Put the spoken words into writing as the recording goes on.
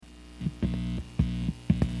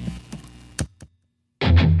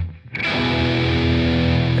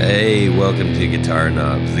Hey, welcome to Guitar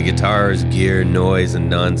Knobs, the guitars, gear, noise, and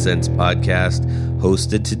nonsense podcast,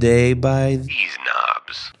 hosted today by these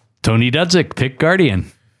knobs. Tony Dudzik, Pick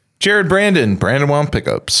Guardian. Jared Brandon One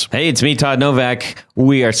Pickups. Hey, it's me, Todd Novak.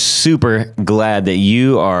 We are super glad that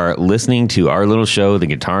you are listening to our little show, the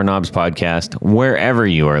Guitar Knobs podcast, wherever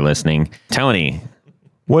you are listening. Tony,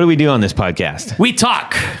 what do we do on this podcast? We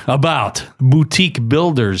talk about boutique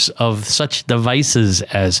builders of such devices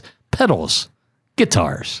as pedals,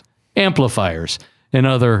 guitars, amplifiers, and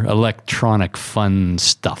other electronic fun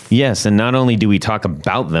stuff. Yes, and not only do we talk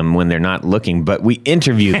about them when they're not looking, but we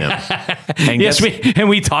interview them. And Yes,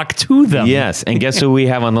 we talk to them. Yes, and guess who we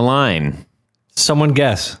have on the line? Someone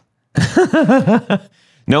guess.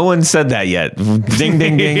 No one said that yet. Ding,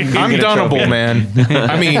 ding, ding. I'm Dunable, man.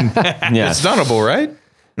 I mean, Yes. it's Dunable, right?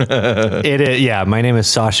 It is, yeah. My name is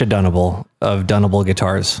Sasha Dunable of Dunable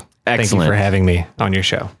Guitars. Thank Excellent. you for having me on your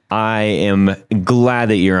show. I am glad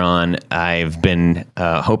that you're on. I've been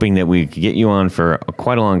hoping that we could get you on for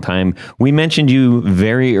quite a long time. We mentioned you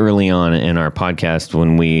very early on in our podcast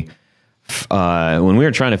when we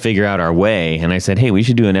were trying to figure out our way, and I said, "Hey, we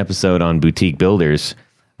should do an episode on boutique builders."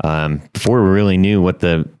 Before we really knew what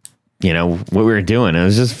what we were doing, it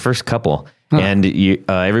was just the first couple, and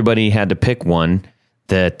everybody had to pick one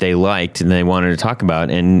that they liked and they wanted to talk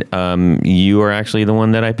about, and you are actually the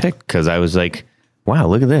one that I picked because I was like, wow,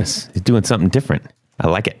 look at this. He's doing something different. I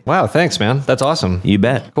like it. Wow, thanks, man. That's awesome. You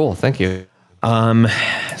bet. Cool, thank you.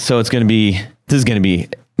 So this is going to be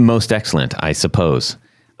most excellent, I suppose.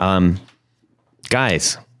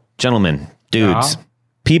 Guys, gentlemen, dudes,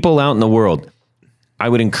 people out in the world, I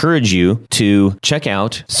would encourage you to check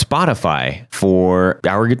out Spotify for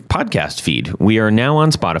our podcast feed. We are now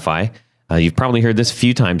on Spotify. You've probably heard this a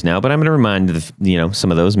few times now, but I'm going to remind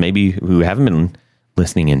some of those maybe who haven't been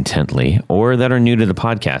listening intently or that are new to the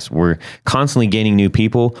podcast. We're constantly gaining new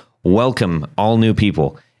people. Welcome all new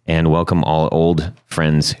people and welcome all old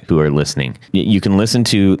friends who are listening. You can listen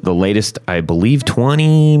to the latest, I believe,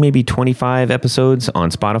 20, maybe 25 episodes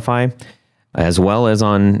on Spotify, as well as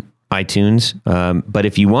on iTunes. But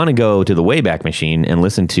if you want to go to the Wayback Machine and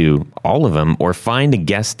listen to all of them or find a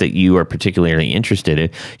guest that you are particularly interested in,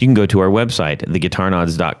 you can go to our website,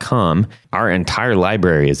 theguitarnods.com. Our entire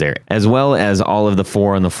library is there, as well as all of the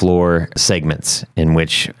Four on the Floor segments in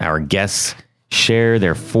which our guests share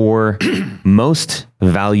their four most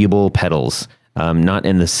valuable pedals, not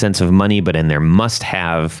in the sense of money, but in their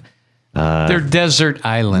must-have. They're desert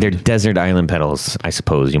island. They're desert island pedals, I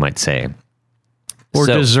suppose you might say. Or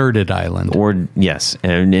deserted island. Or, yes.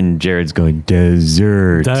 And Jared's going,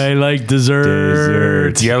 dessert. I like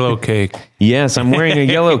dessert. Yellow cake. Yes, I'm wearing a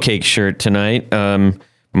Yellow Cake shirt tonight.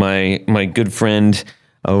 My good friend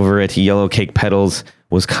over at Yellow Cake Pedals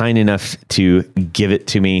was kind enough to give it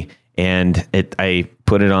to me. And I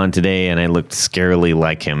put it on today and I looked scarily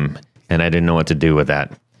like him. And I didn't know what to do with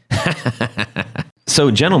that. So,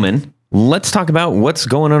 gentlemen, let's talk about what's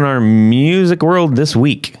going on in our music world this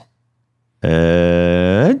week.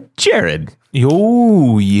 Jared.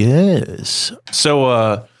 Oh, yes.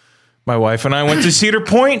 So, my wife and I went to Cedar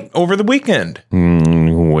Point over the weekend.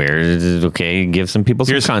 Okay, give some people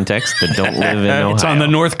some context that don't live in Ohio. It's on the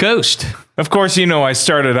North Coast. Of course, I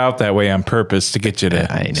started out that way on purpose to get you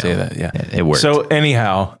to I know. say that. Yeah, it worked. So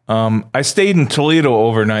anyhow, I stayed in Toledo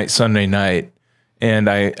overnight Sunday night, and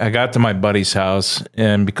I got to my buddy's house,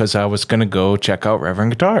 and because I was going to go check out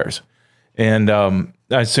Reverend Guitars. And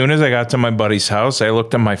as soon as I got to my buddy's house, I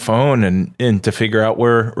looked at my phone and to figure out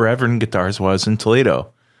where Reverend Guitars was in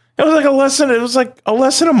Toledo. It was like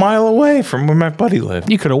less than a mile away from where my buddy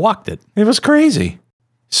lived. You could have walked it. It was crazy.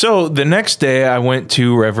 So the next day I went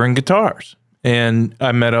to Reverend Guitars and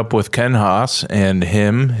I met up with Ken Haas and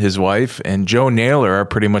his wife, and Joe Naylor are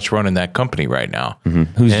pretty much running that company right now. Mm-hmm.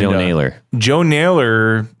 Who's Joe Naylor? Joe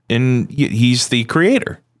Naylor, he's the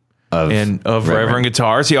creator of Reverend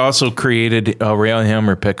Guitars. He also created Rail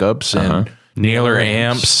Hammer pickups and Naylor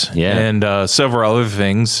amps and several other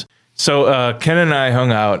things. So Ken and I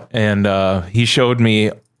hung out, and he showed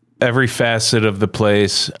me every facet of the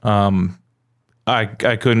place. I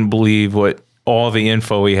couldn't believe what all the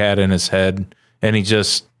info he had in his head, and he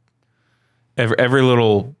just every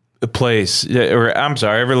little place,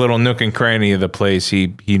 every little nook and cranny of the place,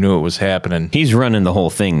 he knew it was happening. He's running the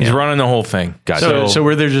whole thing now. He's running the whole thing. Gotcha. So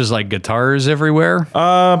were there just like guitars everywhere?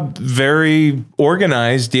 Very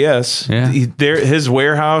organized, yes. Yeah. His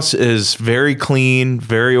warehouse is very clean,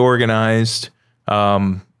 very organized.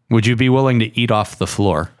 Would you be willing to eat off the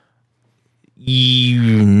floor?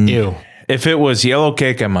 Ew. If it was Yellow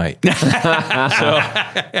Cake, I might.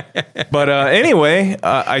 But anyway,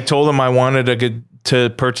 I told him I wanted to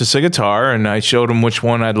purchase a guitar, and I showed him which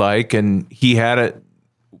one I'd like, and he had it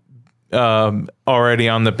already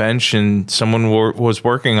on the bench, and someone was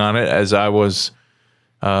working on it as I was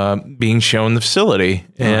being shown the facility.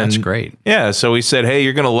 Oh, and that's great. Yeah, so he said, "Hey,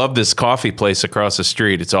 you're going to love this coffee place across the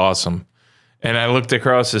street. It's awesome." And I looked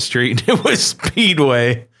across the street, and it was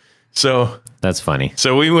Speedway. So That's funny.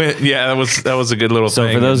 So we went. Yeah, that was a good little thing.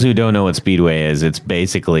 So for those who don't know what Speedway is, it's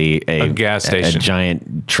basically a gas station, a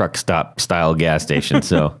giant truck stop style gas station.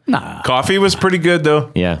 So coffee was pretty good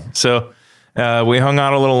though. Yeah. So we hung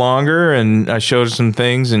out a little longer, and I showed some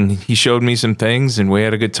things, and he showed me some things, and we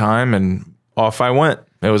had a good time, and off I went.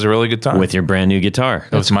 It was a really good time with your brand new guitar.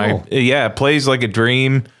 It was my it plays like a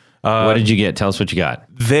dream. What did you get? Tell us what you got.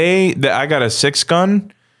 I got a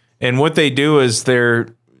 6-gun, and what they do is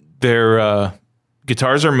their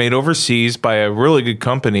guitars are made overseas by a really good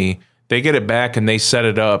company. They get it back and they set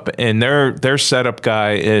it up, and their setup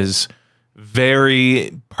guy is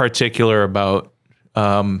very particular about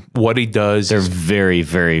what he does. They're very,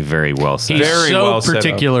 very, very well set. He's Very so well set up.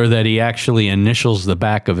 particular that he actually initials the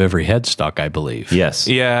back of every headstock, I believe. Yes.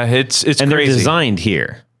 Yeah, it's and crazy. they're designed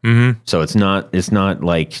here. Mm-hmm. So it's not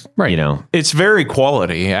like, Right. you know. It's very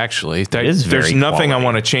quality, actually. is very There's nothing quality. I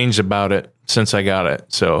want to change about it since I got it.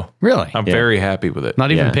 So Really? I'm very happy with it.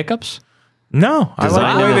 Not even Yeah. pickups? No, I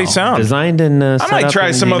like the way they sound. Designed and I set might up try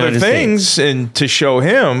in some the other United things States. and to show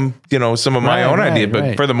him, some of my Right, own right, idea. But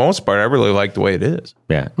right. for the most part, I really like the way it is.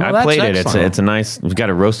 Yeah. Well, I that's played it. excellent. It's a nice, we've got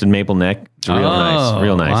a roasted maple neck. It's real nice.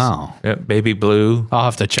 Real nice. Wow. Yeah, baby blue. I'll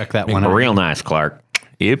have to check that one out. Real nice, Clark.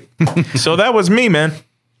 Yep. So that was me, man.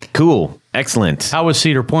 Cool. Excellent. How was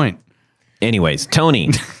Cedar Point? Anyways, Tony.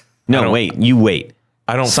 No, wait. You wait.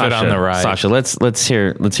 I don't fit on the ride. Sasha, let's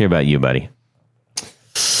hear about you, buddy.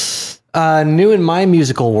 New in my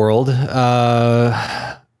musical world,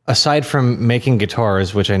 aside from making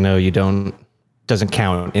guitars, which I know doesn't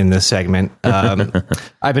count in this segment,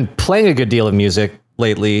 I've been playing a good deal of music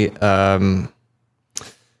lately. I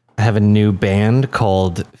have a new band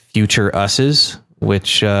called Future Us's,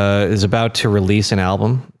 which is about to release an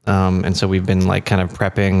album. And so we've been like kind of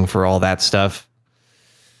prepping for all that stuff.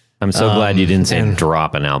 I'm so glad you didn't say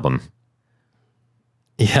drop an album.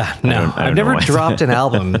 Yeah, no, I don't I've know never why. dropped an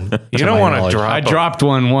album. You don't want to drop. I dropped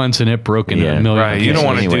one once and it broke into Yeah. a million Right, you don't pieces.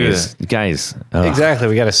 wanna do Anyways, guys. Exactly.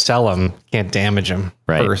 We got to sell them. Can't damage them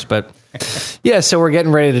Right. first. But yeah, so we're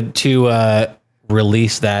getting ready to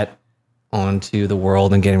release that onto the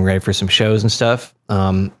world and getting ready for some shows and stuff.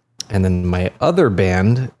 And then my other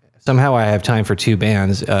band, somehow I have time for two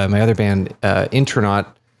bands. My other band,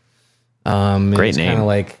 Intronaut, Great is name. kind of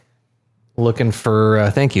like looking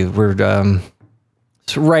for, thank you. We're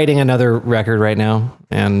writing another record right now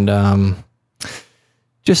and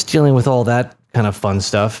just dealing with all that kind of fun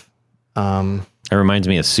stuff. It reminds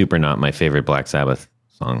me of Supernaut, my favorite Black Sabbath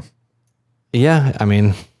song. Yeah, I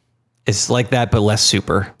mean, it's like that, but less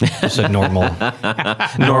super. Just a normal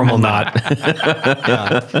knot.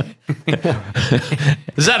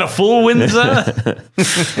 Is that a full Windsor?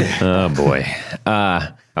 Oh boy.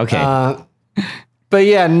 Okay. But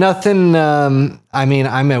yeah, nothing. I mean,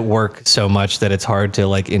 I'm at work so much that it's hard to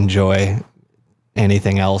like enjoy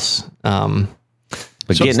anything else. but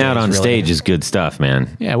getting out on really- stage is good stuff,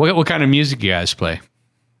 man. Yeah. What kind of music you guys play?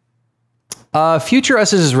 Future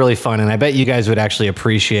Us's is really fun, and I bet you guys would actually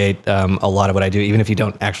appreciate a lot of what I do, even if you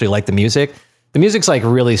don't actually like the music. The music's like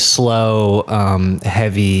really slow,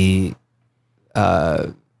 heavy,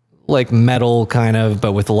 like metal kind of,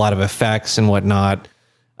 but with a lot of effects and whatnot.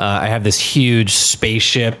 I have this huge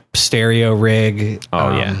spaceship stereo rig.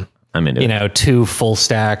 Oh yeah. I'm into it. 2 full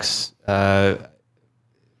stacks,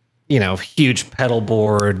 huge pedal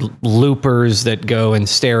board, loopers that go in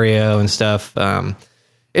stereo and stuff.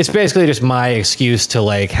 It's basically just my excuse to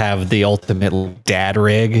like have the ultimate dad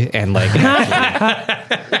rig and like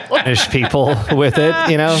actually punish people with it,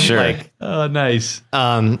 Sure. Like, Oh, nice.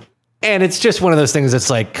 and it's just one of those things that's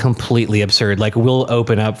like completely absurd. Like we'll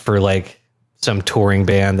open up for like some touring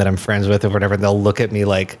band that I'm friends with or whatever. And they'll look at me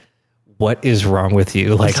like, what is wrong with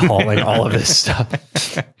you? Like hauling all of this stuff,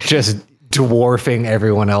 just dwarfing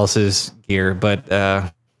everyone else's gear. But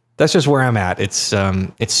that's just where I'm at. It's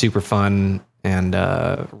super fun and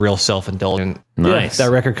real self-indulgent. Nice. Yeah,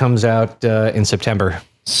 that record comes out in September.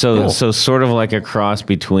 So sort of like a cross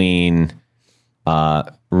between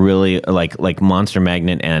really like Monster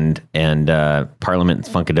Magnet and Parliament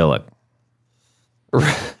Funkadelic.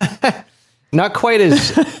 Not quite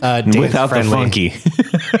as Without friendly. the funky.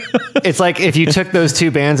 It's like if you took those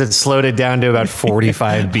two bands and slowed it down to about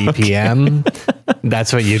 45 BPM,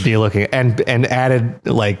 that's what you'd be looking at. And added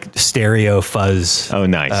like stereo fuzz. Oh,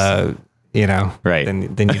 nice. you know, Right. then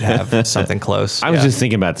you'd have something close. I was just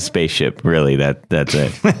thinking about the spaceship. Really, that's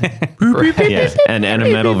it. Yeah, and a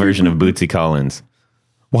metal version of Bootsy Collins.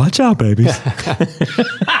 Watch out, babies.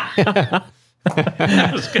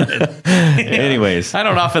 That was good. Anyways, I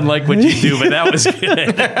don't often like what you do, but that was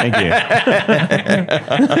good. thank you.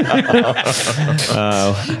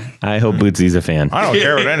 I hope Bootsy's a fan. I don't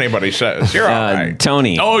care what anybody says. You're all right.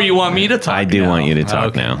 Tony. Oh, you want me to talk? I do now? want you to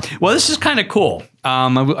talk now. Well, this is kind of cool.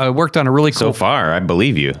 I worked on a really So cool. far, I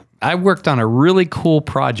believe you. I worked on a really cool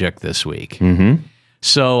project this week. Mm-hmm.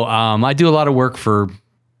 So I do a lot of work for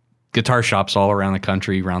guitar shops all around the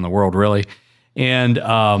country, around the world, really. And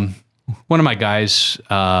one of my guys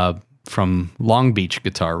from Long Beach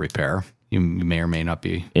Guitar Repair, you may or may not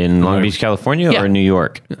be In Long Beach, California, Yeah. or New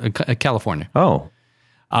York? California. Oh,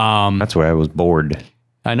 that's where I was bored.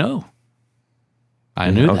 I know.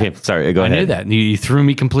 I knew that. Okay, sorry. Go ahead. I knew that. You threw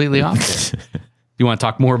me completely off there. You want to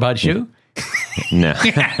talk more about you? No.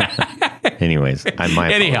 Anyways,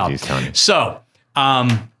 my Anyhow, apologies, Tony.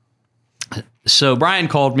 so Brian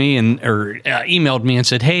called me or emailed me and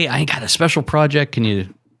said, "Hey, I got a special project. Can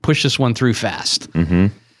you push this one through fast?" Mm-hmm.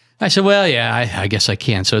 I said, "Well, yeah, I guess I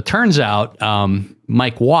can." So it turns out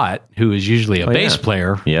Mike Watt, who is usually a bass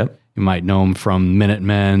player, Yep. you might know him from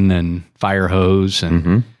Minutemen and Fire Hose,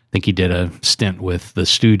 and I think he did a stint with the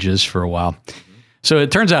Stooges for a while. So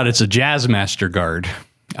it turns out it's a Jazzmaster guard.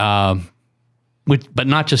 But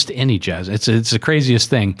not just any jazz. It's the craziest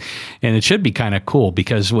thing, and it should be kind of cool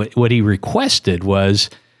because what he requested was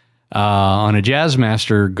on a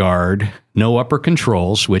Jazzmaster guard, no upper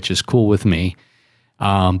controls, which is cool with me.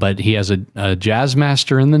 But he has a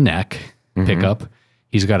Jazzmaster in the neck pickup.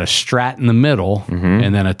 He's got a Strat in the middle,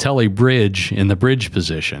 and then a Tele bridge in the bridge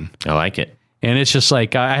position. I like it. And it's just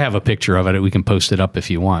like I have a picture of it. We can post it up if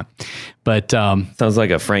you want. But Sounds like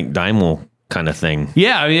a Frank Dunable kind of thing.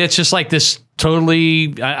 yeah, I mean, it's just like this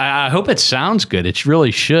totally. I hope it sounds good. It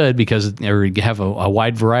really should because we have a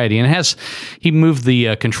wide variety, and he moved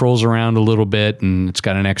the controls around a little bit, and it's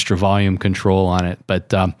got an extra volume control on it.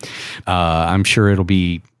 But I'm sure it'll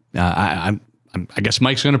be. I guess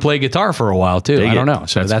Mike's going to play guitar for a while too. I don't know,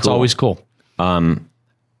 so that's cool. always cool.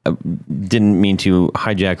 Didn't mean to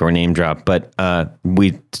hijack or name drop, but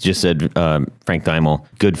we just said Frank Dunable,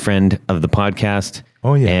 good friend of the podcast.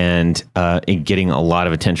 Oh, yeah. And getting a lot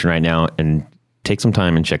of attention right now. And take some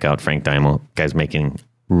time and check out Frank Dunable. Guy's making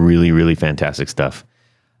really, really fantastic stuff.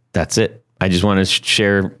 That's it. I just want to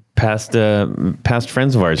share past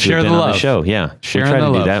friends of ours Share who've been the on love. the show. Yeah, Sharing we try the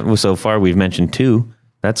to love. do that. Well, so far, we've mentioned 2.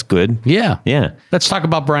 That's good. Yeah, Yeah. Let's talk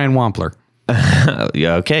about Brian Wampler.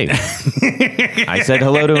 Yeah, okay. I said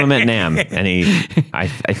hello to him at NAMM, and I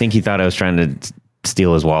think he thought I was trying to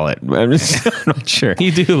steal his wallet. I'm not sure.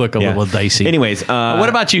 You do look a Yeah. little dicey. Anyways, what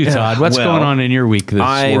about you, Todd? What's well, going on in your week this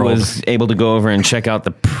I world? was able to go over and check out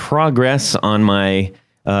the progress on my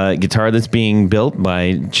guitar that's being built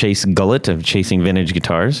by Chase Gullett of Chasing Vintage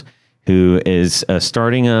Guitars, who is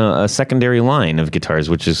starting a secondary line of guitars,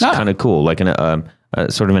 which is kind of cool, like a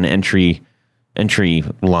sort of an entry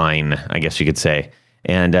line, I guess you could say.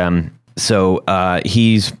 And so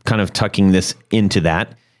he's kind of tucking this into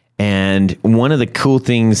that. And one of the cool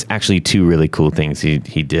things, actually 2 really cool things he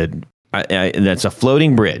did, that's a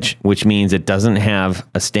floating bridge, which means it doesn't have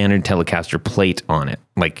a standard Telecaster plate on it,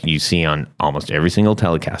 like you see on almost every single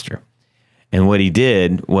Telecaster. And what he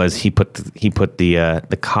did was he put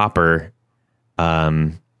the copper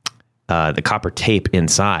tape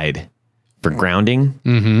inside for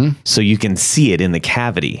grounding, so you can see it in the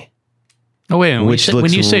cavity. Oh wait, which when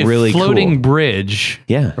looks you say really floating cool. bridge,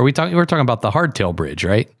 Yeah. we're talking about the hardtail bridge,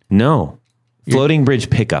 right? No. Floating bridge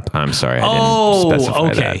pickup. I'm sorry. I didn't specify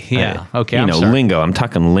okay. that. Yeah. Okay, You I'm know, sorry. lingo. I'm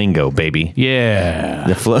talking lingo, baby. Yeah.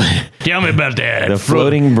 The Tell me about that. the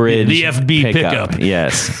floating bridge. The FB pickup.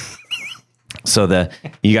 Yes. So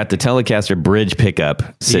you got the Telecaster bridge pickup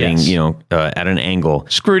sitting, Yes. at an angle,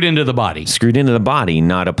 Screwed into the body. screwed into the body,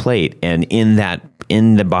 not a plate, and in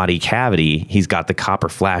the body cavity, he's got the copper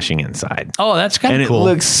flashing inside. Oh, that's kind And of cool.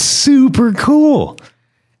 it looks super cool.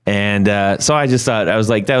 And so I just thought, I was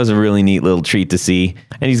like, that was a really neat little treat to see.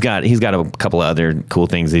 And he's got a couple of other cool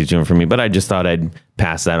things that he's doing for me, but I just thought I'd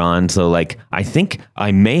pass that on. So like, I think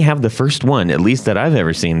I may have the first one, at least that I've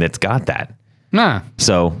ever seen, that's got that. Nah,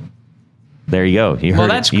 So there you go. You heard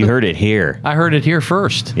that's it. You cool. heard it here. I heard it here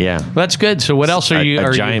first. Yeah. Well, that's good. So what else are you? A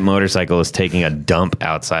are giant motorcycle is taking a dump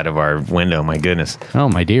outside of our window. My goodness. You, oh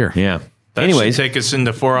my dear. Yeah. That Anyways, should take us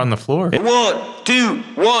into 4 on the floor. 1, 2,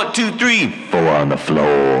 3, 4 on the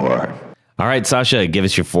floor. All right, Sasha, give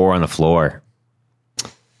us your 4 on the floor.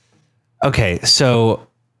 Okay, so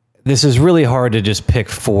this is really hard to just pick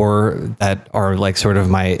 4 that are like sort of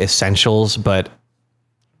my essentials, but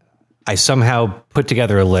I somehow put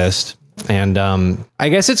together a list. And I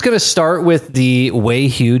guess it's going to start with the Way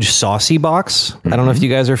Huge Saucy Box. I don't know if you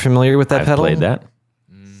guys are familiar with that pedal. Played that.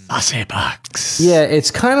 Saucy box. Yeah,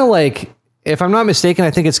 it's kind of like, if I'm not mistaken,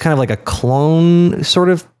 I think it's kind of like a clone sort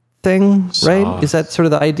of thing, right? Is that sort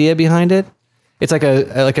of the idea behind it? It's like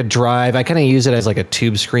a drive. I kind of use it as like a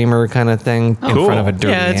tube screamer kind of thing in front of a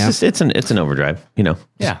dirty Yeah, amp. it's an overdrive,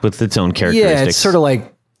 Yeah. with its own characteristics. Yeah, it's sort of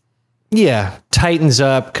like, tightens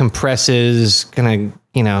up, compresses, kind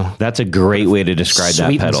of, That's a great way to describe that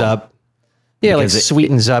sweetens pedal. up. Yeah, Because like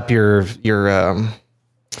sweetens up your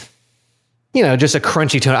just a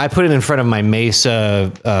crunchy tone. I put it in front of my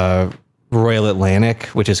Mesa Royal Atlantic,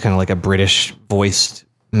 which is kind of like a British voiced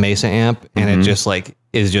Mesa amp, and it just like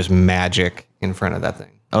is just magic in front of that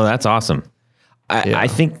thing. Oh, that's awesome. I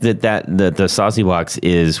think that the Saucy Box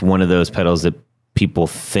is one of those pedals that people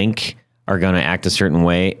think are going to act a certain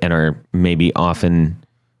way and are maybe often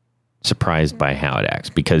surprised by how it acts,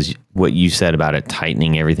 because what you said about it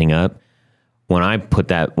tightening everything up, when I put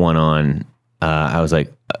that one on, I was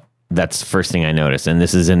like, that's the first thing I noticed. And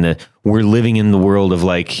this is we're living in the world of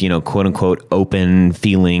like, quote unquote, open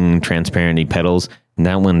feeling, transparency pedals. And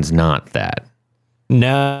that one's not that.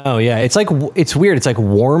 No, yeah. It's weird. It's like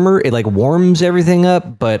warmer. It like warms everything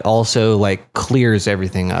up, but also like clears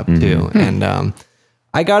everything up too. And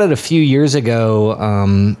I got it a few years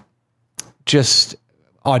ago, just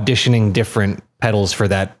auditioning different pedals for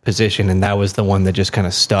that position. And that was the one that just kind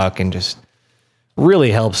of stuck and just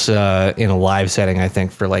really helps in a live setting, I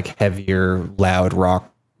think, for like heavier, loud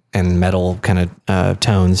rock and metal kind of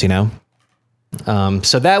tones,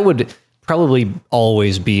 So that would probably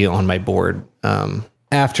always be on my board.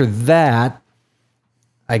 After that,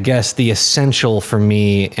 I guess the essential for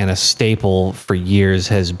me and a staple for years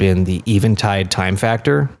has been the Eventide Time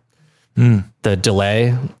Factor. The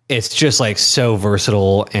delay. It's just like so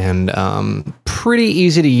versatile and pretty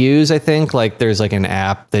easy to use, I think. Like there's like an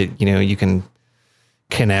app that, you can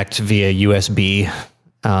connect via USB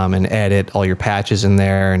and edit all your patches in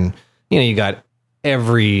there. And, you got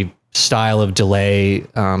every style of delay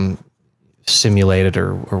simulated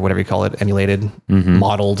or whatever you call it, emulated,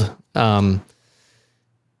 modeled.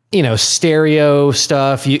 Stereo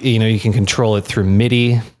stuff, you can control it through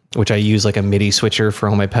MIDI, which I use like a MIDI switcher for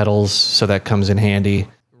all my pedals. So that comes in handy.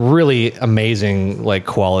 Really amazing, like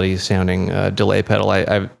quality sounding delay pedal.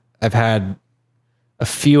 I've had a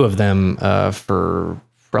few of them for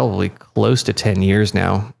probably close to 10 years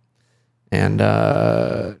now, and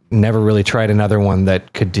never really tried another one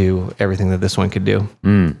that could do everything that this one could do.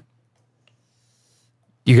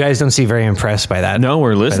 You guys don't seem very impressed by that. No,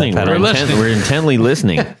 we're listening. We're intently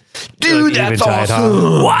listening. Dude, that's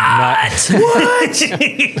awesome. What?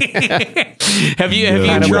 Have you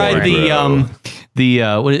tried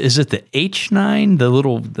what is it? The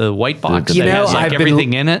H9, the white box that has like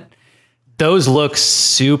everything in it. Those look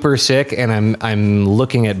super sick, and I'm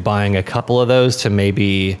looking at buying a couple of those to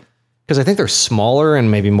maybe, because I think they're smaller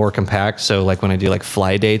and maybe more compact. So like when I do like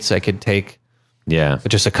fly dates, I could take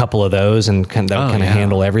just a couple of those and kind of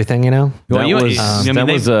handle everything, That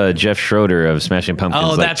was Jeff Schroeder of Smashing Pumpkins.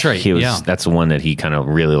 Oh, that's right. That's the one that he kind of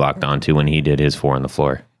really locked onto when he did his 4 on the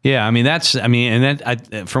Floor. Yeah, I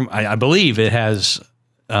believe it has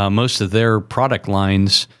most of their product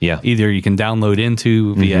lines. Yeah. Either you can download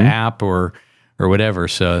into via app or whatever.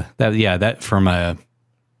 So that from a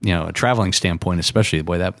traveling standpoint, especially,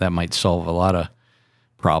 boy, that might solve a lot of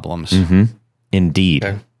problems. Indeed.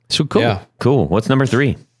 Okay. So cool. Yeah. Cool. What's number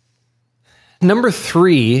 3? Number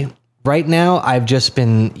 3, right now, I've just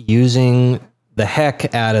been using the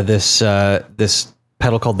heck out of this this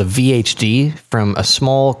pedal called the VHD from a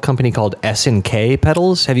small company called S&K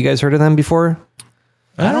Pedals. Have you guys heard of them before?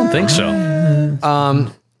 I don't think so.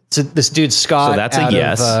 So this dude Scott. So that's a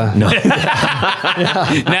yes. No.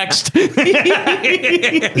 Next.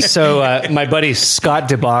 So my buddy Scott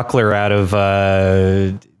DeBockler out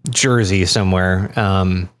of Jersey somewhere.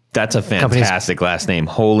 That's a fantastic last name.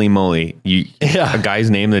 Holy moly. A guy's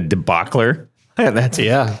name, the DeBockler? That's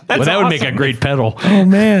that would make a great pedal. Oh,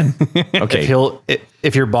 man. Okay.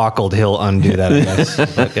 If you're buckled, he'll undo that, I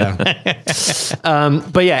guess.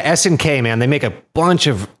 But yeah, S&K, man, they make a bunch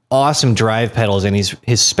of awesome drive pedals, and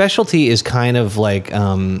his specialty is kind of like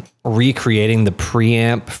recreating the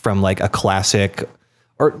preamp from like a classic,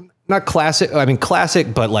 or not classic, I mean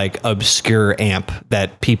classic, but like obscure amp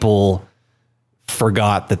that people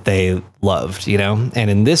forgot that they loved, And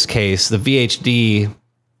in this case, the VHD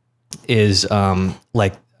is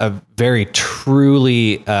like a very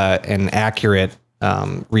truly and accurate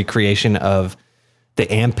recreation of the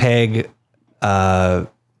Ampeg,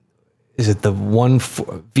 is it the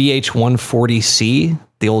VH140C,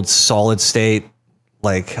 the old solid state,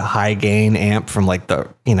 like high gain amp from like the,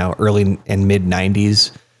 early and mid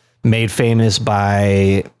 90s, made famous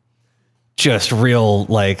by just real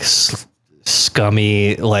like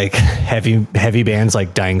scummy, like heavy bands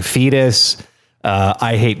like Dying Fetus,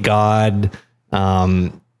 I Hate God,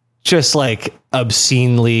 just like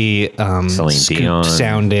obscenely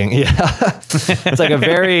sounding. Yeah. It's like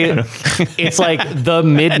it's like the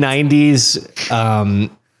mid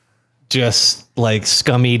 90s, just like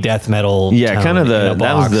scummy death metal. Yeah. Kind of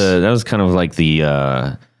that was kind of like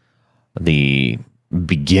the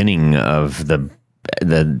beginning of the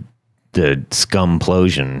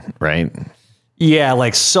scumplosion, right? Yeah.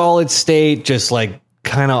 Like solid state, just like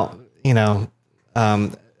kind of,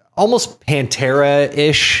 almost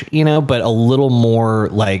Pantera-ish, but a little more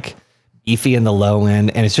like beefy in the low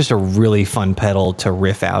end. And it's just a really fun pedal to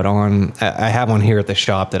riff out on. I have one here at the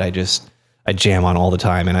shop that I jam on all the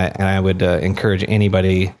time. And I would encourage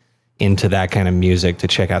anybody into that kind of music to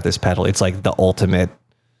check out this pedal. It's like the ultimate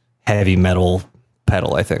heavy metal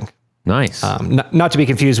pedal, I think. Nice. Not to be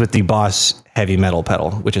confused with the Boss heavy metal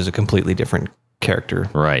pedal, which is a completely different character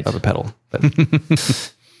of a pedal. But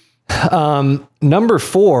number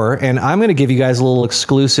 4, and I'm going to give you guys a little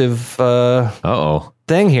exclusive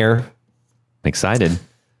thing here. Excited.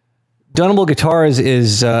 Dunable Guitars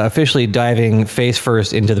is officially diving face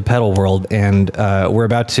first into the pedal world, and we're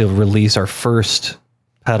about to release our first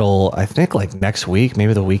pedal, I think like next week,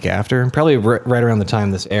 maybe the week after, probably right around the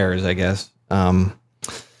time this airs, I guess.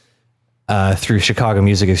 Through Chicago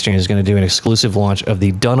Music Exchange is going to do an exclusive launch of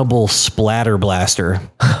the Dunable Splatter Blaster,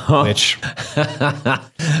 which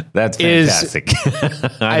that's fantastic.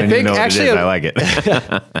 I think know actually what it is. I like it.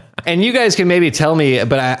 And you guys can maybe tell me,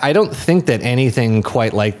 but I don't think that anything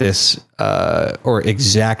quite like this or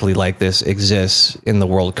exactly like this exists in the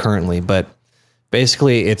world currently. But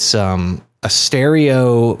basically, it's a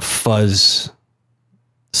stereo fuzz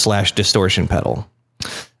 / distortion pedal.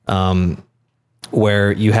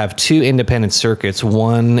 Where you have 2 independent circuits.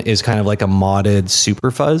 One is kind of like a modded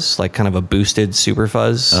super fuzz, like kind of a boosted super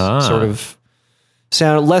fuzz sort of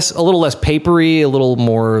sound, a little less papery, a little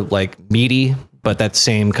more like meaty, but that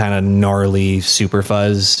same kind of gnarly super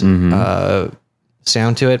fuzz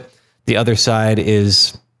sound to it. The other side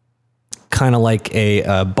is kind of like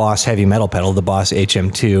a Boss heavy metal pedal, the Boss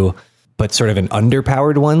HM2, but sort of an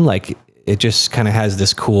underpowered one. Like it just kind of has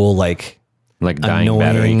this cool, like dying annoying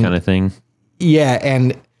battery kind of thing. Yeah,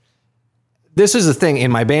 and this is the thing.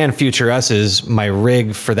 In my band, Future Us's, my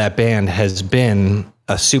rig for that band has been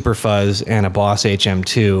a Super Fuzz and a Boss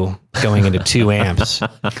HM2 going into 2 amps.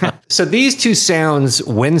 So these 2 sounds,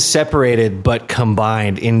 when separated but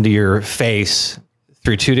combined into your face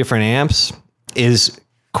through 2 different amps, is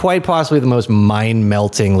quite possibly the most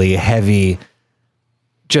mind-meltingly heavy,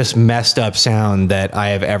 just messed up sound that I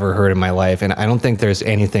have ever heard in my life. And I don't think there's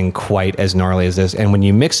anything quite as gnarly as this. And when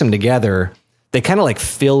you mix them together, they kind of like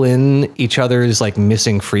fill in each other's like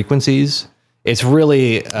missing frequencies. It's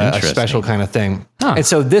really a special kind of thing. Huh. And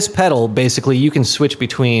so this pedal, basically you can switch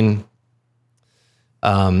between,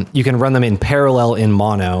 you can run them in parallel in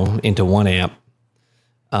mono into 1 amp,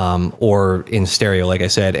 or in stereo, like I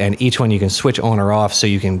said, and each one you can switch on or off so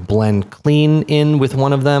you can blend clean in with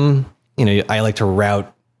one of them. I like to route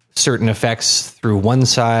certain effects through one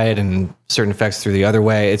side and certain effects through the other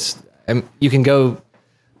way. You can go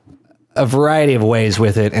a variety of ways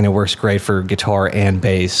with it, and it works great for guitar and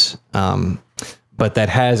bass. But that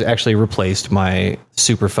has actually replaced my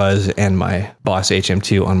Super Fuzz and my Boss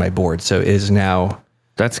HM2 on my board. So it is now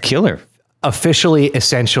that's killer, officially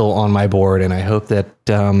essential on my board. And I hope that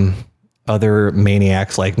other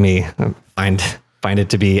maniacs like me find it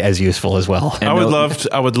to be as useful as well. I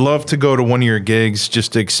would love to go to one of your gigs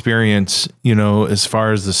just to experience, as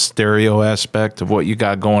far as the stereo aspect of what you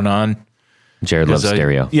got going on. Jared loves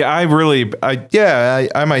stereo. Yeah, I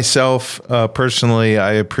myself, personally,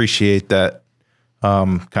 I appreciate that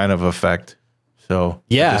kind of effect. So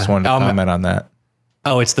yeah, I just wanted to comment on that.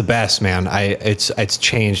 Oh, it's the best, man. It's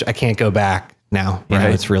changed. I can't go back now.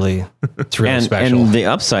 It's really special. And the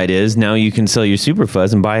upside is now you can sell your Super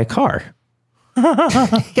Fuzz and buy a car. Well,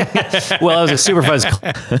 it was a Super Fuzz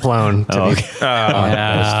clone.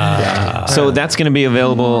 So that's going to be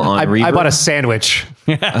available on Reverb. I bought a sandwich.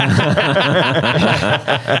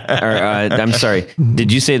 I'm sorry.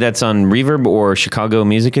 Did you say that's on Reverb or Chicago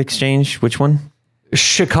Music Exchange? Which one?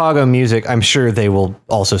 Chicago Music. I'm sure they will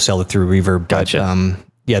also sell it through Reverb. Gotcha.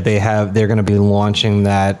 But, they're going to be launching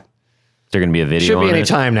that there going to be a video? Should be on any it?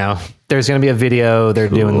 time now. There's going to be a video. They're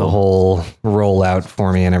doing the whole rollout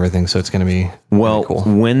for me and everything, so it's going to be Well, cool.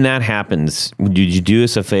 when that happens, would you do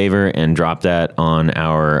us a favor and drop that on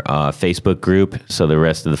our Facebook group so the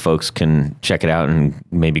rest of the folks can check it out and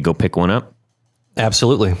maybe go pick one up?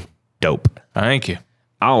 Absolutely. Dope. Thank you.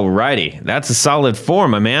 Alrighty, that's a solid 4,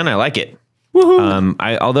 my man. I like it.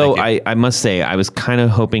 I must say, I was kind of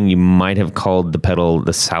hoping you might have called the pedal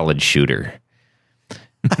the salad shooter.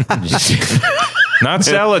 Not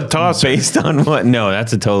salad tosser. Based on what? No,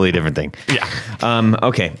 that's a totally different thing. Yeah.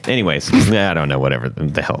 Okay. Anyways, I don't know. Whatever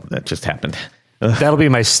the hell that just happened. That'll be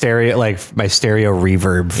my stereo,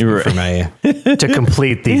 reverb for my to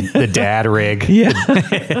complete the dad rig. Yeah.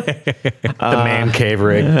 The man cave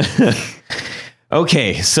rig.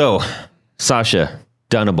 Okay, so Sasha,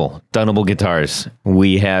 Dunable Guitars.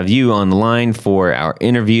 We have you on the line for our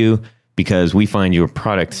interview because we find your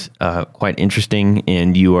product quite interesting,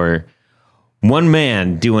 and you are one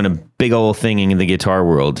man doing a big old thing in the guitar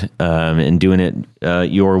world and doing it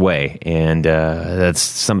your way. And that's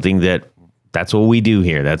something that's what we do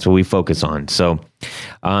here. That's what we focus on. So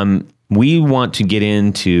we want to get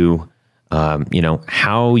into,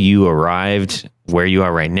 how you arrived where you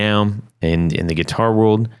are right now in the guitar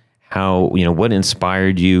world, how, what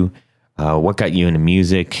inspired you, what got you into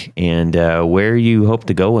music, and where you hope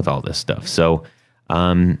to go with all this stuff. So,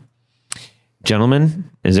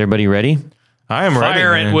 gentlemen, is everybody ready? I am ready.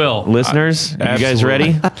 Fire at will. Listeners, you guys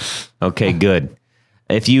ready? Okay, good.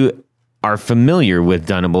 If you are familiar with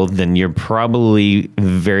Dunable, then you're probably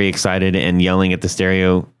very excited and yelling at the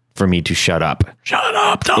stereo for me to shut up. Shut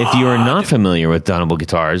up, Don. If you are not familiar with Dunable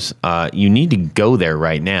Guitars, you need to go there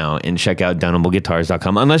right now and check out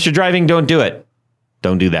DunableGuitars.com. Unless you're driving, don't do it.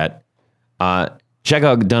 Don't do that. Check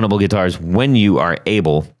out Dunable Guitars when you are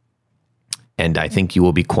able, and I think you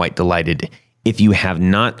will be quite delighted. If you have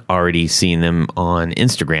not already seen them on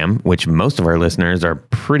Instagram, which most of our listeners are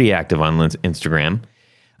pretty active on Instagram,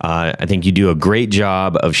 I think you do a great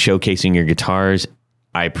job of showcasing your guitars.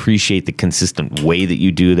 I appreciate the consistent way that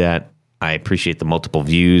you do that. I appreciate the multiple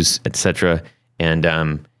views, etc. And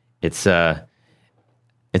it's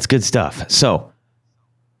good stuff. So,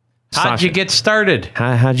 How'd Sasha, you get started?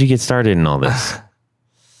 how'd you get started in all this?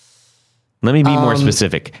 Let me be more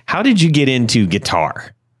specific. How did you get into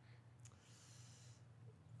guitar?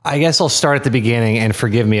 I guess I'll start at the beginning, and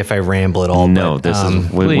forgive me if I ramble at all. No, but, this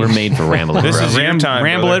is we're made for rambling. This bro. is your time.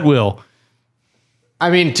 Ramble brother. at will. I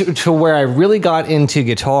mean, to where I really got into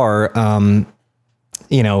guitar,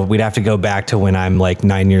 we'd have to go back to when I'm like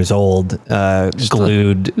 9 years old,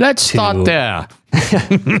 glued. Let's to, start there.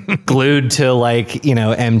 Glued to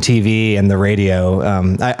MTV and the radio.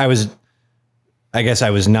 I guess I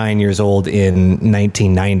was 9 years old in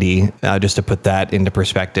 1990, just to put that into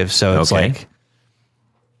perspective. So it's Okay. like,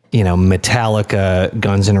 Metallica,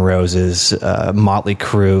 Guns N' Roses, Motley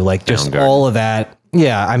Crue, like just Soundgarden. all of that.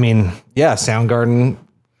 Yeah, I mean, Soundgarden,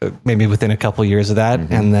 maybe within a couple years of that.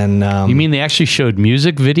 Mm-hmm. And then... You mean they actually showed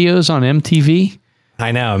music videos on MTV?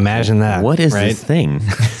 I know, imagine that. What is right? this thing?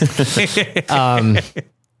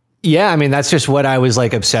 Yeah, I mean, that's just what I was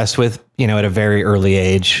like obsessed with, at a very early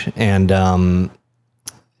age, and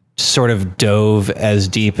sort of dove as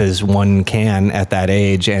deep as one can at that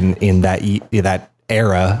age, and in that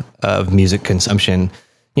era of music consumption,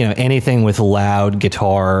 anything with loud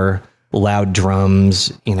guitar, loud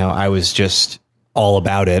drums, I was just all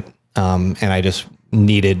about it, and I just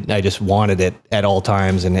wanted it at all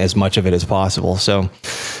times and as much of it as possible. So,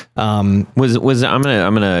 Was I'm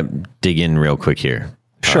gonna dig in real quick here.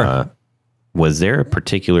 sure. Was there a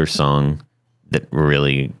particular song that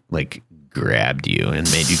really grabbed you and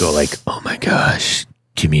made you go oh my gosh,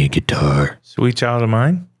 give me a guitar? Sweet Child of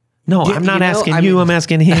Mine. No, I'm not asking you. I'm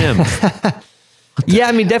asking him. Yeah,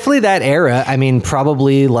 I mean, definitely that era. I mean,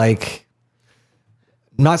 probably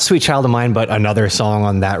not Sweet Child of Mine, but another song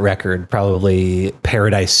on that record, probably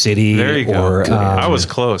Paradise City. There you go. Or, I was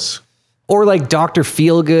close. or Dr.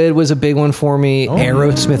 Feelgood was a big one for me.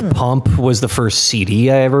 Aerosmith Pump was the first CD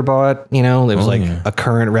I ever bought. It was a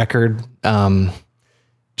current record.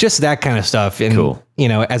 Just that kind of stuff. And, Cool.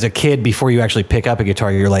 As a kid, before you actually pick up a guitar,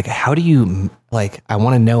 you're like, how do you, I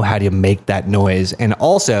want to know how to make that noise. And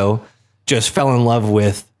also just fell in love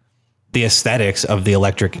with the aesthetics of the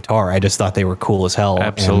electric guitar. I just thought they were cool as hell.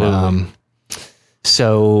 Absolutely. And,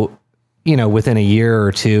 so, within a year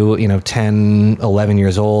or two, 10, 11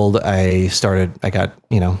 years old, I got,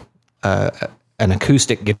 an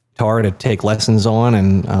acoustic guitar to take lessons on,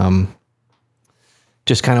 and,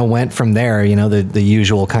 just kind of went from there, the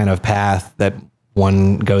usual kind of path that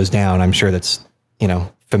one goes down. I'm sure that's,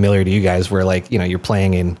 familiar to you guys, where you're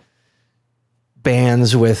playing in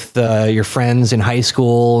bands with your friends in high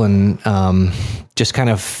school, and just kind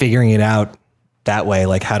of figuring it out that way,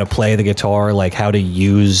 like how to play the guitar, like how to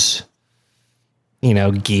use,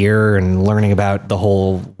 gear, and learning about the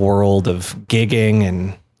whole world of gigging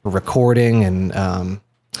and recording. And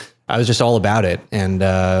I was just all about it. And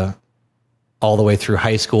all the way through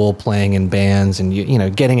high school, playing in bands and,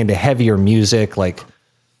 getting into heavier music, like,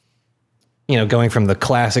 going from the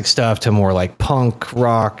classic stuff to more like punk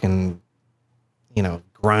rock and,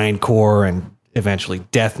 grindcore and eventually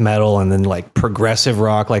death metal, and then like progressive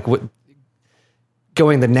rock, like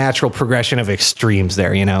going the natural progression of extremes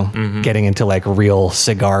there, getting into like real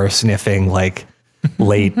cigar sniffing, like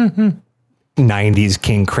late 90s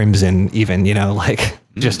King Crimson even,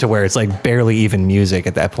 just to where it's like barely even music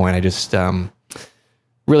at that point. I just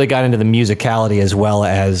really got into the musicality as well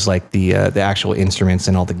as like the actual instruments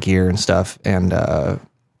and all the gear and stuff. And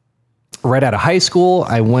right out of high school,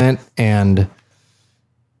 I went and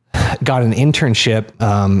got an internship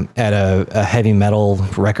at a heavy metal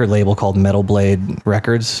record label called Metal Blade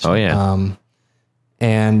Records. Oh yeah.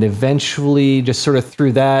 And eventually, just sort of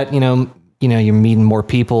through that, you're meeting more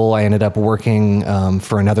people. I ended up working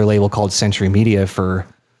for another label called Century Media for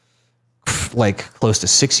like close to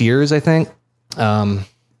 6 years, I think.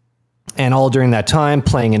 And all during that time,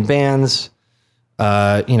 playing in bands.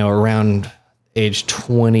 Around age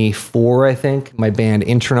 24, I think, my band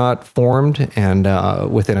Intronaut formed, and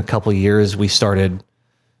within a couple of years, we started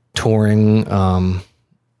touring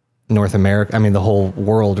North America. I mean, the whole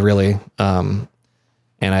world, really. And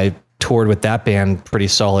I toured with that band pretty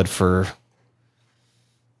solid for,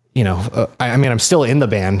 I'm still in the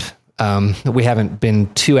band. We haven't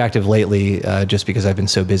been too active lately, just because I've been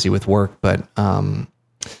so busy with work, but,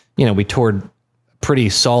 we toured pretty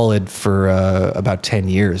solid for about 10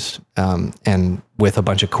 years, and with a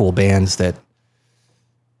bunch of cool bands that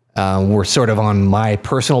were sort of on my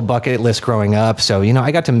personal bucket list growing up. So,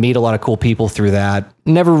 I got to meet a lot of cool people through that.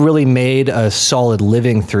 Never really made a solid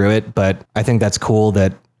living through it, but I think that's cool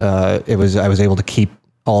that I was able to keep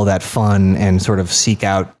all that fun and sort of seek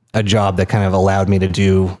out a job that kind of allowed me to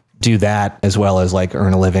do that, as well as like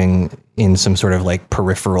earn a living in some sort of like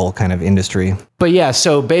peripheral kind of industry. But yeah,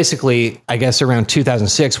 so basically, I guess around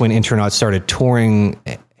 2006, when Intronaut started touring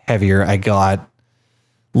heavier, I got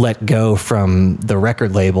let go from the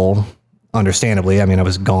record label, understandably. I mean, I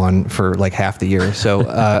was gone for like half the year. So,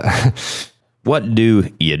 what do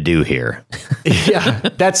you do here? Yeah,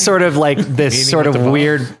 that's sort of like this sort of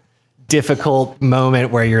weird, difficult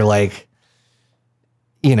moment where you're like,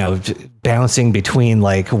 bouncing between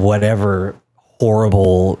like whatever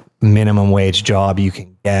horrible minimum wage job you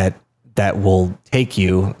can get that will take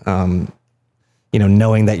you,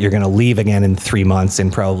 knowing that you're going to leave again in 3 months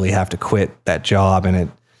and probably have to quit that job.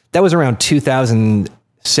 And that was around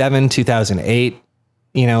 2007, 2008,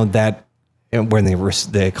 that when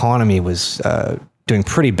the economy was doing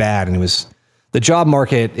pretty bad, and the job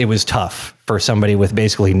market, it was tough for somebody with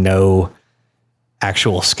basically no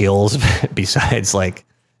actual skills besides like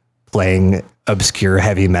playing obscure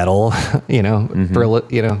heavy metal, for,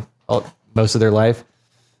 most of their life.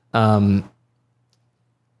 And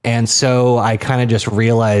so I kind of just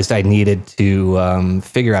realized I needed to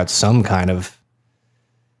figure out some kind of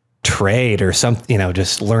trade or something,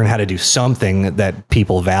 just learn how to do something that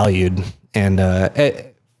people valued. And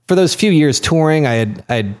for those few years touring,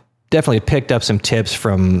 I'd definitely picked up some tips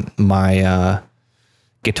from my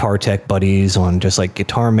guitar tech buddies on just like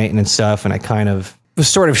guitar maintenance stuff. And I kind of was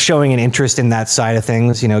sort of showing an interest in that side of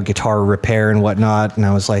things, guitar repair and whatnot. And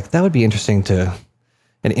I was like, that would be an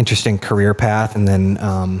interesting career path. And then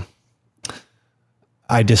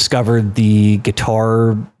I discovered the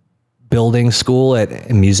guitar building school at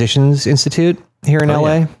Musicians Institute here in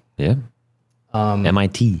LA. Yeah.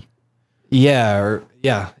 MIT. Yeah.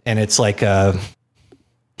 And it's like a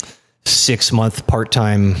 6-month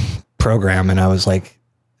part-time program. And I was like,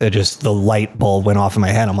 just the light bulb went off in my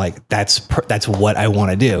head. I'm like, that's what I want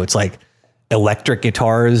to do. It's like electric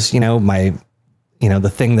guitars,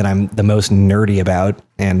 the thing that I'm the most nerdy about,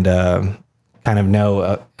 and kind of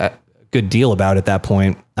know a good deal about at that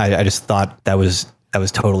point. I just thought that was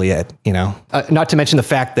totally it, not to mention the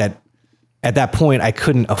fact that at that point I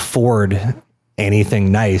couldn't afford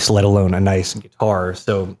anything nice, let alone a nice guitar.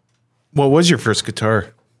 So what was your first guitar?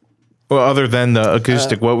 Well, other than the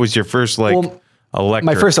acoustic, what was your first electric?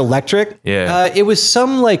 My first electric? Yeah. It was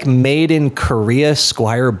some like made in Korea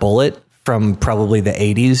Squire Bullet from probably the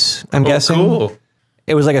 80s, I'm guessing. Cool.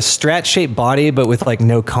 It was like a Strat shaped body, but with like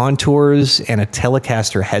no contours and a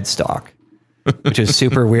Telecaster headstock, which is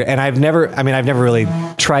super weird. And I've never really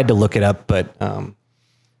tried to look it up, but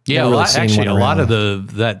Yeah, Never really actually, seen one a lot around.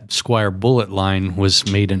 of that Squire Bullet line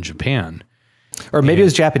was made in Japan. Or maybe it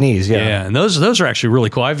was Japanese. Yeah. Yeah, and those are actually really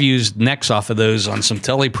cool. I've used necks off of those on some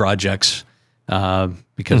tele projects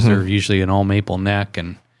because they're usually an all maple neck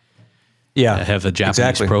and have a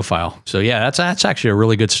Japanese profile. So yeah, that's actually a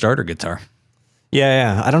really good starter guitar.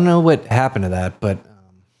 Yeah. I don't know what happened to that, but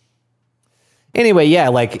anyway, yeah,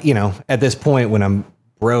 like, at this point when I'm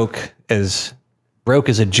broke as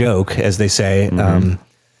a joke, as they say,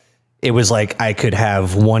 it was like I could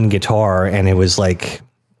have one guitar and it was like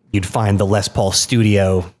you'd find the Les Paul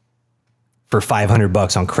Studio for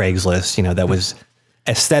 $500 on Craigslist, that was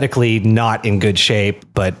aesthetically not in good shape,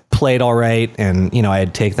 but played all right. And,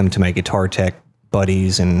 I'd take them to my guitar tech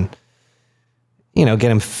buddies and, get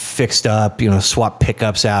them fixed up, swap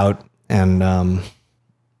pickups out. And,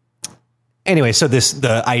 anyway, so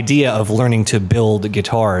the idea of learning to build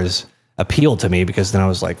guitars appealed to me because then I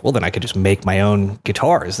was like, well, then I could just make my own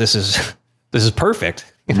guitars. This is perfect,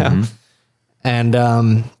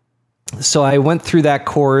 And, so I went through that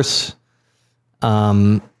course,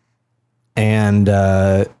 and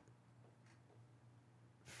I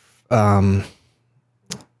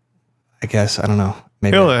guess, I don't know.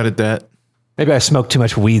 Maybe He'll edit that. Maybe I smoked too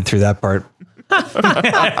much weed through that part. That's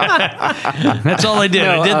all I did.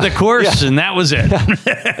 I did the course and that was it.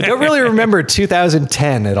 I don't really remember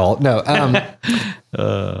 2010 at all. No.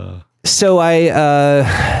 So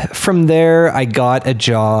I, from there, I got a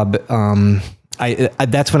job.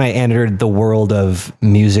 That's when I entered the world of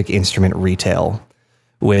music instrument retail,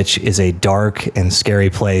 which is a dark and scary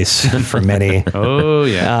place for many. Oh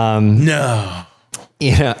yeah. No.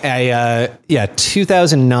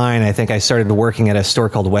 2009, I think I started working at a store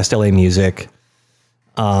called West LA Music,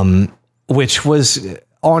 which was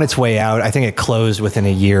on its way out. I think it closed within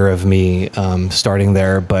a year of me starting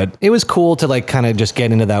there, but it was cool to like kind of just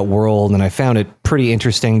get into that world. And I found it pretty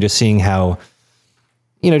interesting just seeing how,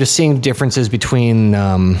 just seeing differences between,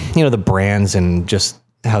 the brands and just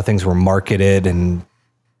how things were marketed and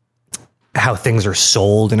how things are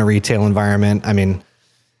sold in a retail environment. I mean,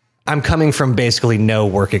 I'm coming from basically no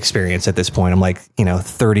work experience at this point. I'm like,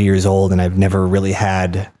 30 years old and I've never really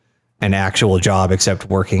had an actual job except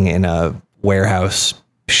working in a warehouse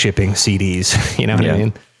shipping CDs. You know what I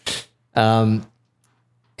mean?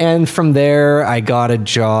 And from there I got a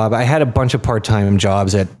job. I had a bunch of part-time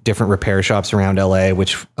jobs at different repair shops around LA,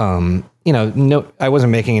 which, I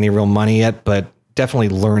wasn't making any real money yet, but definitely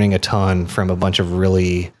learning a ton from a bunch of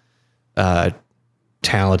really,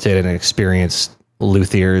 talented and experienced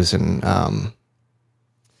luthiers. And,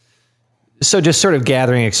 so just sort of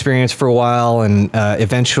gathering experience for a while. And,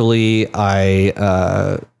 eventually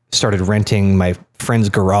I, started renting my friend's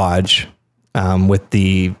garage, with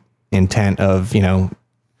the intent of,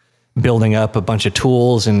 building up a bunch of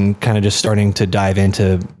tools and kind of just starting to dive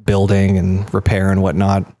into building and repair and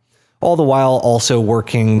whatnot. All the while also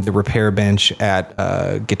working the repair bench at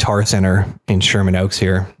Guitar Center in Sherman Oaks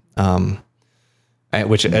here,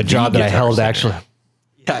 which a job that I held actually.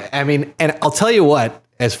 Yeah, I mean, and I'll tell you what,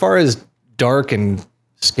 as far as dark and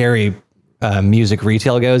scary music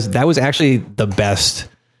retail goes, that was actually the best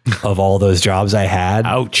of all those jobs I had.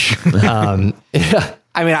 Ouch. Yeah.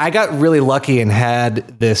 I mean, I got really lucky and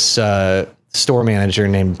had this store manager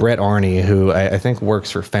named Brett Arney, who I think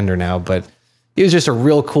works for Fender now, but he was just a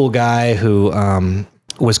real cool guy who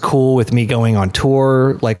was cool with me going on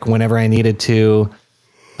tour, like whenever I needed to.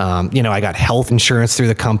 I got health insurance through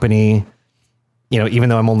the company, even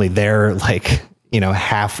though I'm only there like,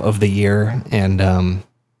 half of the year. And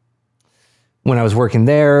when I was working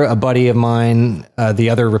there, a buddy of mine, the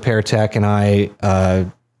other repair tech, and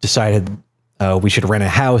I decided we should rent a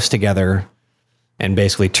house together and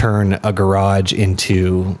basically turn a garage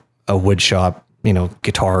into a wood shop,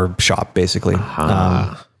 guitar shop, basically.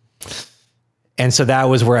 And so that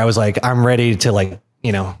was where I was like, I'm ready to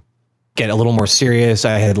get a little more serious.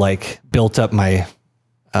 I had built up my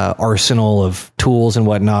arsenal of tools and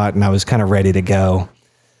whatnot, and I was kind of ready to go.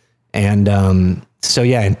 And so,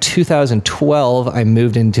 yeah, in 2012, I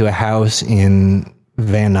moved into a house in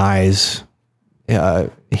Van Nuys,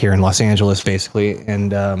 here in Los Angeles, basically.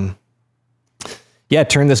 And,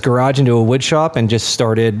 turned this garage into a wood shop and just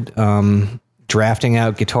started, drafting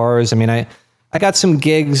out guitars. I mean, I got some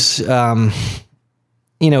gigs,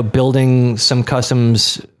 building some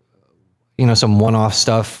customs, some one-off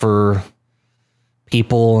stuff for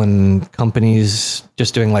people and companies,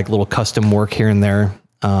 just doing little custom work here and there.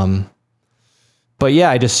 But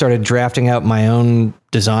yeah, I just started drafting out my own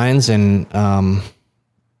designs, and,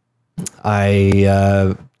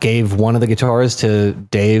 I gave one of the guitars to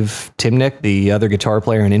Dave Timnick, the other guitar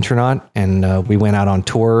player in Intronaut, and we went out on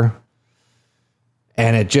tour.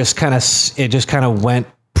 and it just kind of went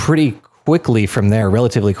pretty quickly from there,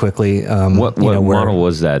 relatively quickly. What model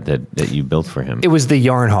was that you built for him? It was the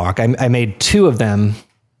Yarn Hawk. I made 2 of them,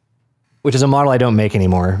 which is a model I don't make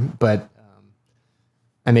anymore, but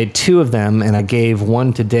I made 2 of them, and I gave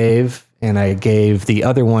one to Dave, and I gave the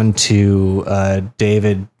other one to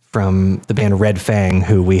David from the band Red Fang,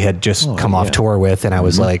 who we had just come off tour with, and I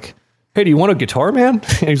was like, "Hey, do you want a guitar, man?"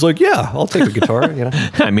 And he's like, "Yeah, I'll take a guitar."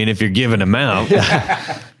 I mean, if you're giving them out.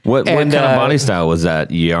 What kind of body style was that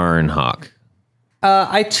Yarn Hawk?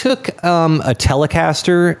 I took a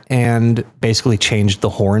Telecaster and basically changed the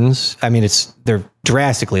horns. I mean, they're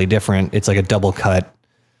drastically different. It's like a double cut,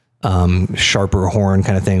 sharper horn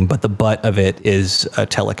kind of thing, but the butt of it is a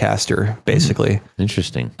Telecaster, basically.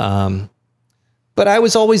 Interesting. But I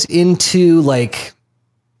was always into like,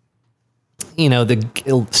 the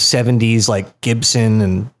 70s, like Gibson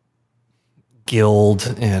and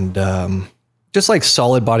Guild and just like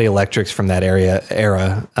solid body electrics from that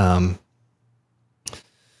era.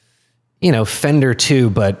 Fender too,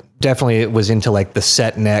 but definitely it was into like the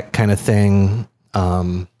set neck kind of thing.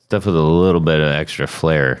 Stuff with a little bit of extra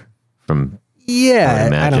flair from. Yeah,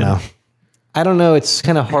 I don't know. I don't know. It's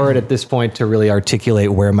kind of hard at this point to really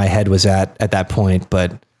articulate where my head was at that point,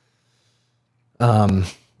 but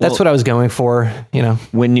that's what I was going for.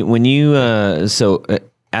 When you so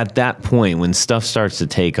at that point when stuff starts to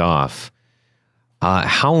take off,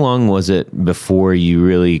 how long was it before you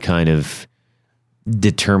really kind of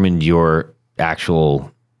determined your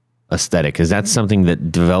actual aesthetic? Is that something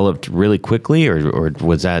that developed really quickly, or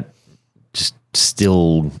was that just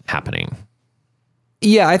still happening?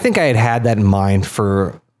 Yeah, I think I had that in mind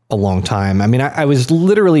for a long time. I mean, I was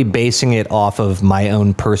literally basing it off of my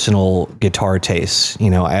own personal guitar tastes.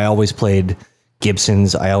 I always played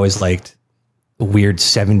Gibsons. I always liked weird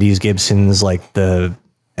 70s Gibsons, like the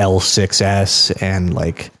L6S and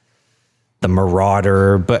like the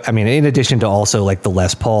Marauder. But I mean, in addition to also like the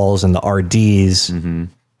Les Pauls and the RDs,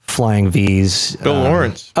 Flying V's. Bill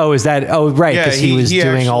Lawrence. Oh, is that? Oh, right. Because he was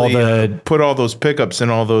doing all the put all those pickups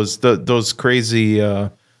and all those crazy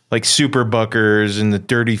like super buckers and the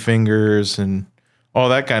dirty fingers and all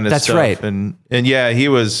that kind of That's stuff. right. And yeah, he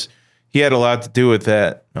had a lot to do with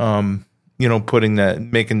that.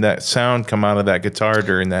 Making that sound come out of that guitar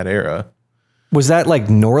during that era. Was that like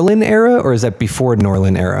Norlin era, or is that before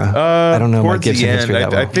Norlin era? I don't know my Gibson history that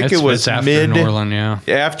well. I think it was after Norlin, yeah.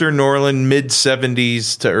 After Norlin, mid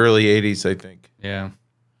 70s to early 80s, I think. Yeah.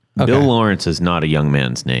 Okay. Bill Lawrence is not a young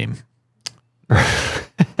man's name.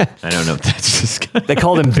 I don't know if that's just... They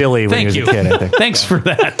called him Billy when he was a kid, I think. Thanks for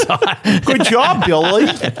that, Todd. Good job, Billy.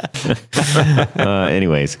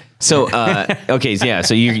 Anyways, so okay, so yeah,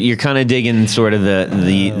 so you're kind of digging sort of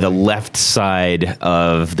the left side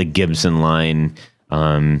of the Gibson line,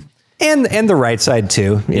 and the right side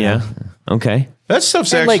too. Yeah. Okay. That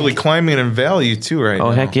stuff's And actually climbing in value too right now.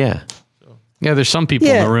 Oh heck yeah. Yeah, there's some people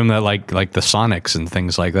in the room that like the Sonics and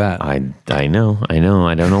things like that. I know. I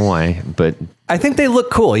don't know why, but I think they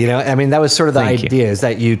look cool. I mean, that was sort of the idea is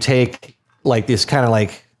that you take like this kind of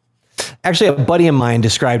like, actually a buddy of mine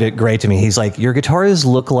described it great to me. He's like, your guitars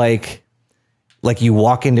look like you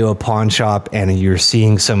walk into a pawn shop and you're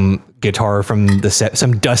seeing some guitar from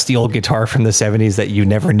some dusty old guitar from the 70s that you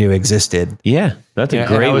never knew existed. Yeah, that's a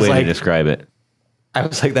great way to describe it. I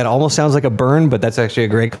was like, that almost sounds like a burn, but that's actually a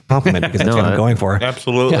great compliment because that's what I'm going for.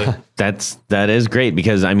 Absolutely. Yeah. That is great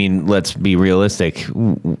because, I mean, let's be realistic.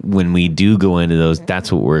 When we do go into those, that's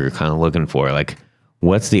what we're kind of looking for. Like,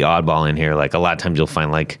 what's the oddball in here? Like, a lot of times you'll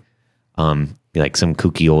find like some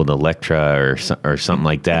kooky old Electra or something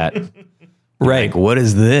like that. Right. Like, what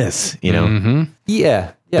is this?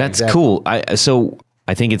 Yeah. That's exactly. cool. So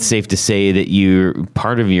I think it's safe to say that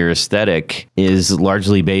part of your aesthetic is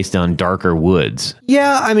largely based on darker woods.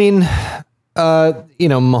 Yeah, I mean,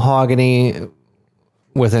 mahogany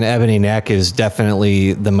with an ebony neck is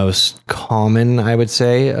definitely the most common, I would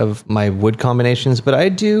say, of my wood combinations, but I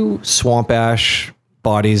do swamp ash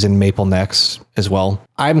bodies and maple necks as well.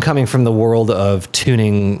 I'm coming from the world of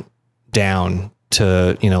tuning down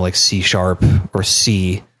to, like C sharp or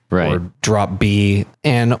C. Right. Or drop B,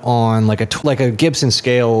 and on like a Gibson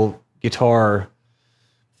scale guitar,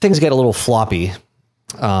 things get a little floppy,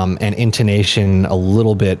 and intonation a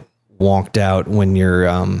little bit wonked out when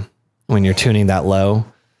you're tuning that low,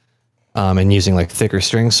 and using like thicker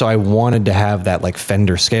strings. So I wanted to have that like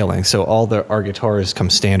Fender scale length. So our guitars come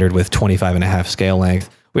standard with 25.5 scale length.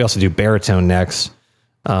 We also do baritone necks,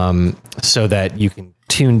 so that you can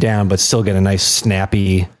tune down but still get a nice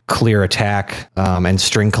snappy clear attack and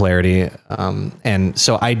string clarity, and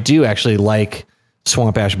so I do actually like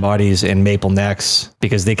swamp ash bodies and maple necks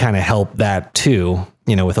because they kind of help that too,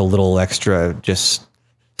 with a little extra just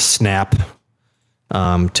snap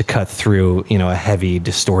to cut through, a heavy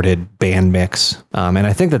distorted band mix. And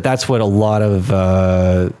I think that's what a lot of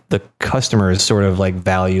the customers sort of like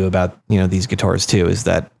value about, these guitars too, is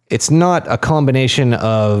that it's not a combination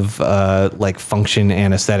of like function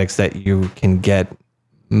and aesthetics that you can get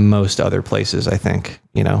most other places, I think,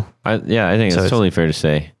 I think it's totally fair to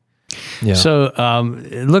say. Yeah. So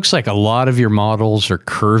it looks like a lot of your models are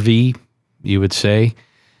curvy, you would say.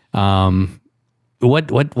 What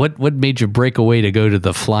made you break away to go to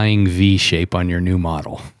the flying V shape on your new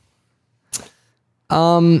model?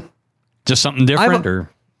 Just something different,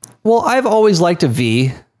 Well, I've always liked a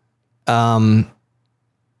V. And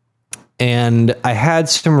I had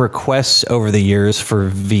some requests over the years for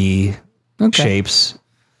V shapes.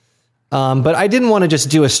 But I didn't want to just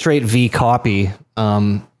do a straight V copy.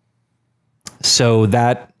 So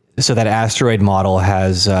that Asteroid model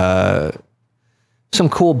has some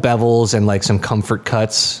cool bevels and like some comfort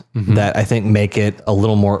cuts that I think make it a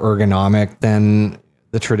little more ergonomic than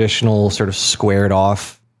the traditional sort of squared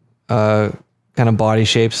off kind of body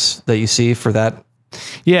shapes that you see for that.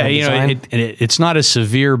 Yeah, it's not as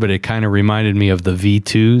severe, but it kind of reminded me of the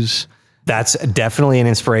V2s. That's definitely an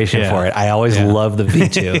inspiration for it. I always love the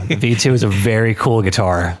V2. The V2 is a very cool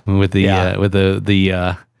guitar with the with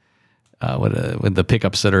the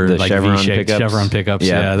pickups that are the like Chevron V-shaped pickups. Chevron pickups.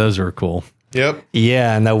 Yeah, those were cool. Yep.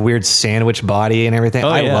 Yeah, and the weird sandwich body and everything.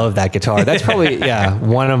 I love that guitar. That's probably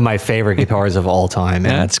one of my favorite guitars of all time.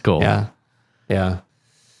 And that's cool. Yeah.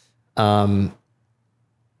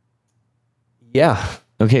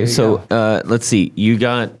 Okay, so let's see. You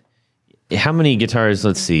got how many guitars?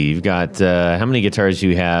 Let's see. You've got how many guitars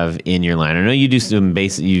you have in your line? I know you do some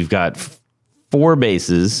bass. You've got 4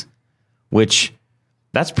 basses, which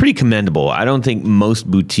that's pretty commendable. I don't think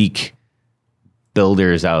most boutique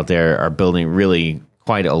builders out there are building really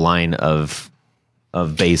quite a line of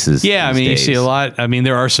basses. Yeah, I mean, you see a lot. I mean,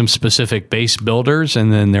 there are some specific bass builders,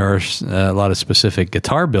 and then there are a lot of specific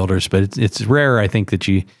guitar builders. But it's rare, I think, that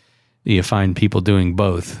you find people doing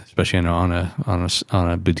both, especially on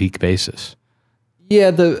a boutique basis.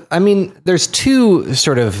 Yeah, there's 2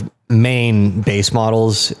 sort of main bass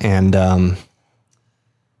models, and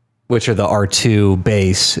which are the R2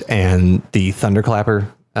 bass and the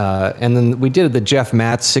Thunderclapper. And then we did the Jeff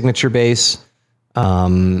Matt's signature bass,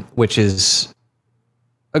 which is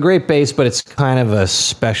a great bass, but it's kind of a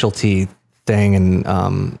specialty thing.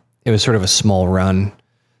 And it was sort of a small run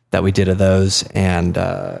that we did of those. And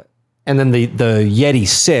then the Yeti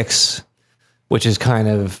 6, which is kind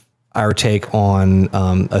of our take on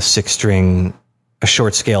a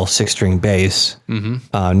short scale 6-string bass,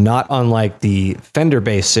 not unlike the Fender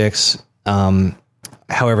Bass 6.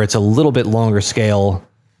 However, it's a little bit longer scale.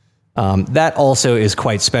 That also is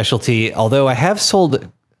quite specialty. Although I have sold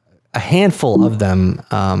a handful of them,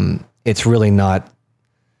 it's really not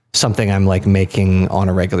something I'm like making on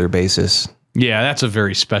a regular basis. Yeah, that's a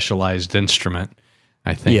very specialized instrument,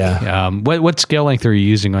 I think. Yeah. What scale length are you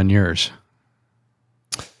using on yours?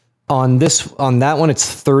 On that one, it's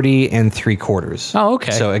 30 3/4. Oh,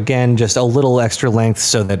 okay. So again, just a little extra length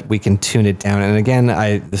so that we can tune it down. And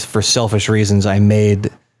again, for selfish reasons, I made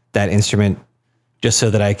that instrument just so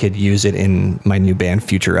that I could use it in my new band,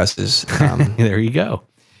 Future Us's. There you go.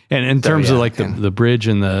 And in terms of like the bridge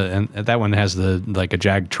and that one has like a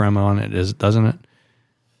Jag trem on it, doesn't it?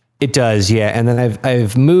 It does, yeah. And then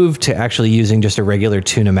I've moved to actually using just a regular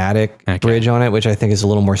Tune-o-matic bridge on it, which I think is a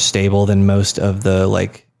little more stable than most of the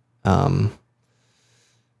like,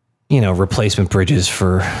 replacement bridges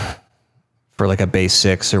for like a bass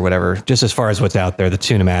 6 or whatever. Just as far as what's out there, the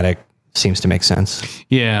Tune-o-matic seems to make sense.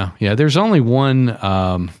 Yeah. There's only one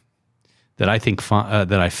that I think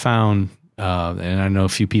that I found, and I know a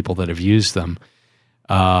few people that have used them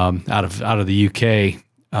out of the UK.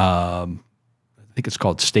 I think it's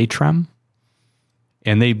called Statrem,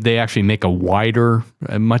 and they actually make a wider,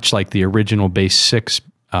 much like the original bass 6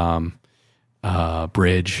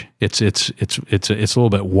 bridge. It's a little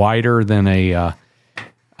bit wider than a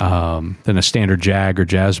standard Jag or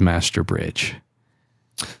Jazzmaster bridge.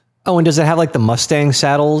 Oh, and does it have like the Mustang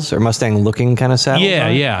saddles or Mustang looking kind of saddles?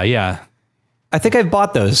 Yeah. I think I've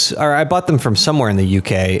bought those, or I bought them from somewhere in the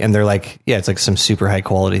UK, and they're like, it's like some super high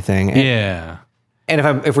quality thing. And,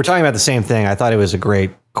 and if we're talking about the same thing, I thought it was a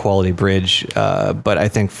great quality bridge, but I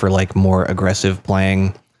think for like more aggressive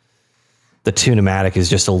playing, the Tune-o-matic is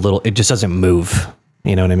just it just doesn't move.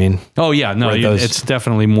 You know what I mean? Oh yeah, no, it's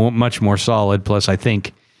definitely much more solid. Plus, I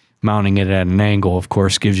think mounting it at an angle, of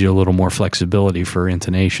course, gives you a little more flexibility for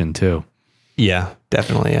intonation too. Yeah,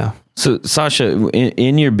 definitely. Yeah. So, Sasha,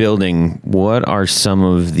 in your building, what are some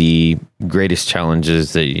of the greatest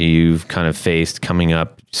challenges that you've kind of faced coming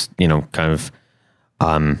up, kind of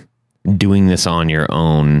doing this on your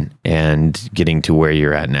own and getting to where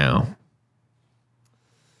you're at now?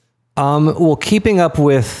 Well, keeping up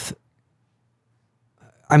with,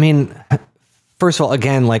 first of all,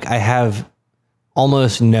 again, like I have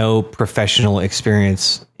almost no professional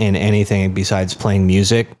experience in anything besides playing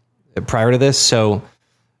music prior to this. So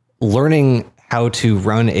learning how to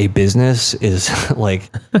run a business is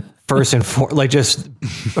like first and foremost, like just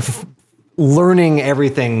learning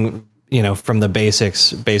everything, from the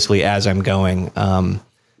basics, basically as I'm going,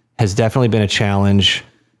 has definitely been a challenge.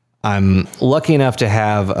 I'm lucky enough to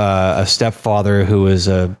have a stepfather who is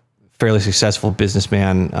a fairly successful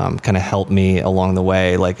businessman, kind of help me along the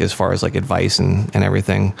way, like as far as like advice and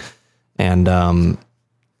everything. And,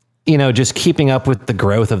 just keeping up with the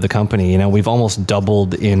growth of the company. We've almost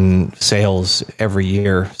doubled in sales every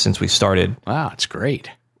year since we started. Wow, it's great.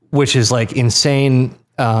 Which is like insane.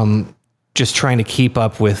 Just trying to keep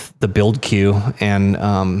up with the build queue. And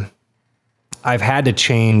I've had to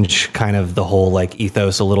change kind of the whole like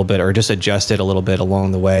ethos a little bit, or just adjust it a little bit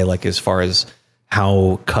along the way, like as far as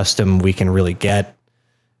how custom we can really get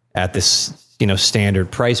at this,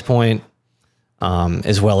 standard price point,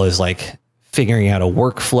 as well as like figuring out a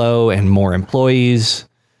workflow and more employees.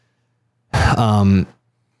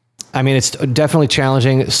 It's definitely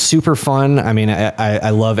challenging, super fun. I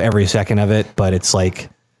love every second of it, but it's like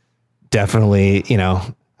definitely,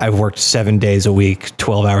 I've worked 7 days a week,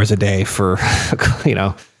 12 hours a day for,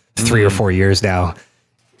 3 or 4 years now.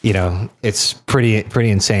 It's pretty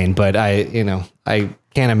insane, but I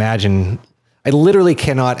can't imagine. I literally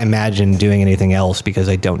cannot imagine doing anything else because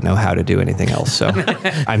I don't know how to do anything else. So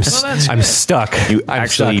I'm stuck. You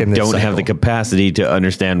actually don't have the capacity to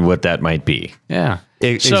understand what that might be. Yeah,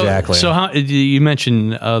 exactly. So how you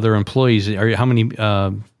mentioned other employees? How many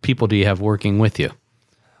people do you have working with you?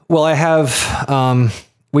 Well, I have.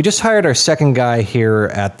 We just hired our second guy here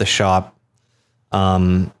at the shop,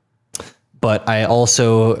 but I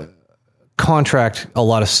also contract a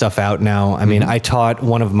lot of stuff out now. I taught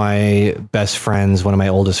one of my best friends, one of my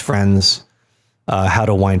oldest friends, how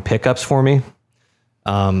to wind pickups for me.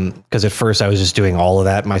 Because at first I was just doing all of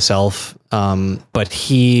that myself. But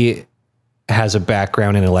he has a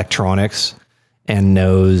background in electronics and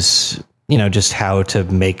knows, just how to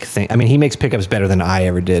make things. He makes pickups better than I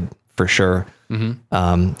ever did, for sure.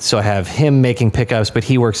 Mm-hmm. So I have him making pickups, but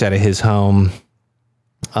he works out of his home.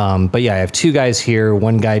 But yeah, I have two guys here,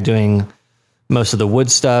 one guy doing most of the wood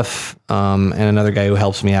stuff, and another guy who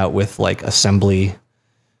helps me out with like assembly.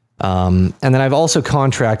 And then I've also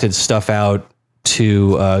contracted stuff out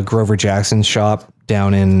to Grover Jackson's shop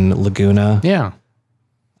down in Laguna. Yeah.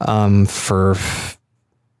 For,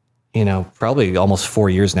 probably almost 4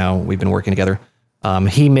 years now, we've been working together.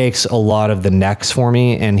 He makes a lot of the necks for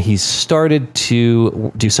me, and he's started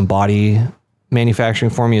to do some body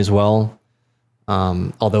manufacturing for me as well.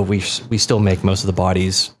 Although we still make most of the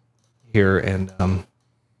bodies here, and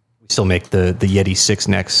we still make the Yeti 6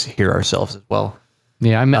 necks here ourselves as well.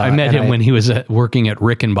 Yeah, I met him when he was working at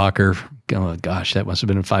Rickenbacker. Oh gosh, that must have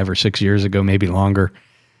been 5 or 6 years ago, maybe longer.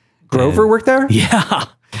 Grover worked there? Yeah.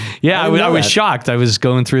 Yeah, I was shocked. I was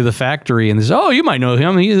going through the factory and this, you might know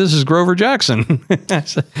him. This is Grover Jackson.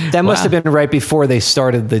 That must have been right before they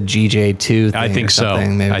started the GJ2 thing. I think so.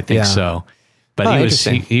 Maybe. I think so. But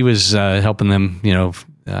he was helping them,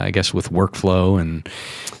 I guess with workflow and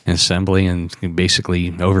assembly and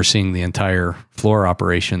basically overseeing the entire floor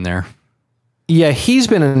operation there. Yeah, he's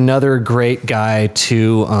been another great guy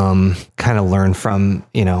to kind of learn from,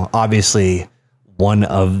 obviously one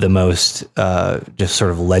of the most just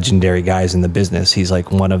sort of legendary guys in the business. He's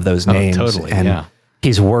like one of those names. Totally, and yeah.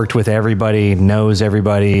 He's worked with everybody, knows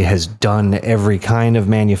everybody, has done every kind of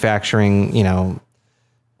manufacturing,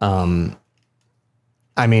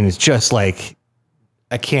 it's just like,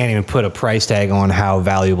 I can't even put a price tag on how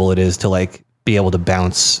valuable it is to like be able to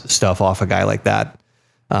bounce stuff off a guy like that.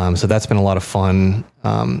 So that's been a lot of fun.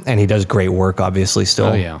 And he does great work, obviously, still.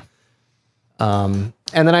 Oh, yeah.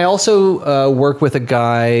 And then I also work with a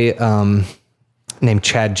guy named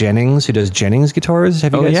Chad Jennings, who does Jennings guitars.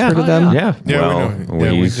 Have you guys heard of them? Yeah.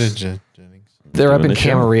 We did Jennings. They're up in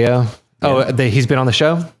Camarillo. Oh, he's been on the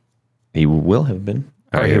show? He will have been.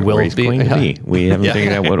 Or he will he's be. going to be. We haven't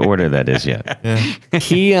figured out what order that is yet.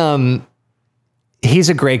 Yeah. He's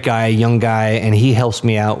a great guy, young guy, and he helps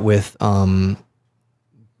me out with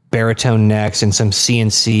baritone necks and some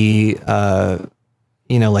CNC,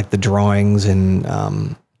 like the drawings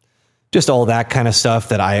and just all that kind of stuff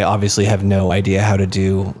that I obviously have no idea how to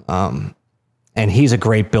do. And he's a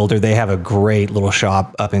great builder. They have a great little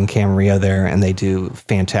shop up in Camarillo there, and they do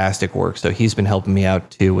fantastic work. So he's been helping me out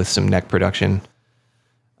too with some neck production.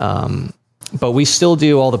 But we still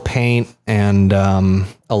do all the paint and a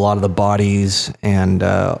lot of the bodies and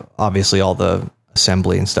obviously all the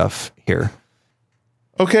assembly and stuff here.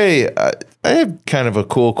 Okay, I have kind of a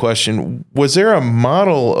cool question. Was there a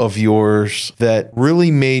model of yours that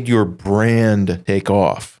really made your brand take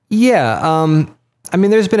off? Yeah. I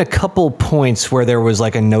mean, there's been a couple points where there was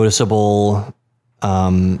like a noticeable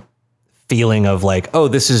feeling of like, oh,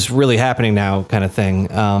 this is really happening now kind of thing.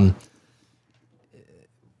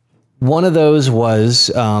 One of those was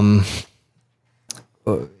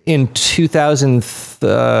in 2000,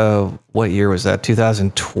 what year was that?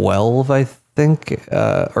 2012, I think,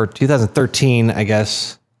 or 2013, I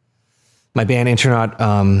guess. My band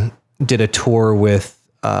Intronaut did a tour with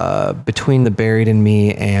Between the Buried and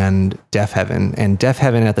Me and Deaf Heaven. And Deaf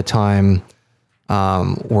Heaven at the time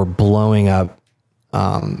were blowing up.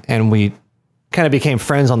 And we kind of became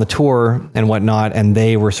friends on the tour and whatnot. And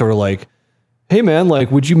they were sort of like, hey man, like,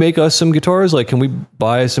 would you make us some guitars? Like, can we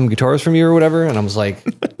buy some guitars from you or whatever? And I was like,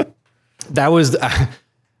 I was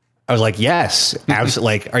like, yes,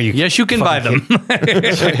 absolutely. Like, are you? Yes, you can buy them.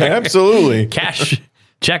 Absolutely. Cash,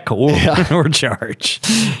 check, or charge.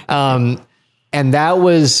 And that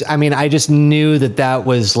was, I mean, I just knew that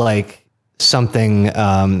was like something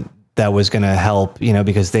that was going to help,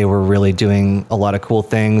 because they were really doing a lot of cool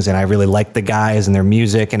things, and I really liked the guys and their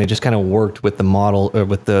music, and it just kind of worked with the model, or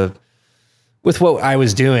with what I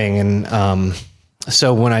was doing. And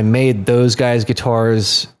so when I made those guys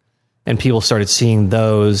guitars and people started seeing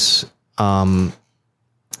those, I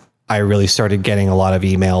really started getting a lot of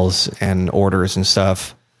emails and orders and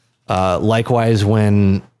stuff. Likewise,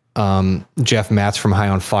 when Jeff Matz from High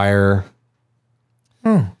on Fire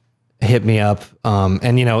hit me up,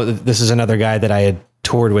 and this is another guy that I had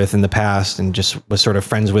toured with in the past and just was sort of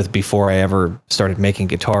friends with before I ever started making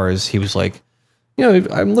guitars. He was like,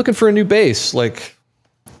 I'm looking for a new bass. Like,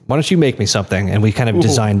 why don't you make me something? And we kind of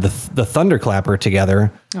designed the Thunderclapper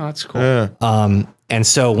together. Oh, that's cool. And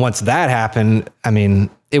so once that happened, I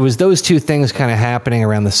mean, it was those two things kind of happening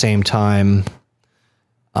around the same time,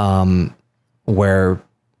 where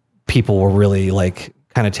people were really like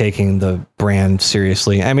kind of taking the brand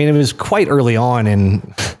seriously. I mean, it was quite early on.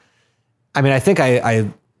 And I mean, I think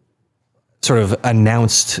I sort of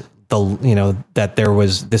announced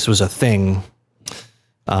that this was a thing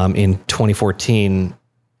in 2014,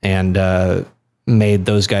 and made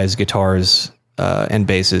those guys guitars and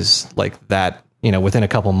basses like that, within a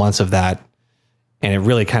couple months of that. And it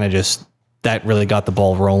really kind of that really got the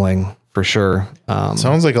ball rolling for sure.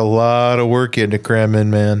 Sounds like a lot of work you had to cram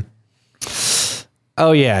in, man.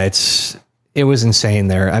 Oh yeah, it was insane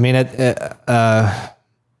there. I mean,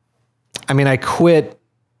 I quit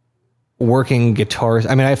working guitars.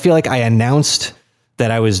 I mean, I feel like I announced that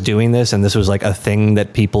I was doing this, and this was like a thing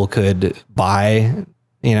that people could buy,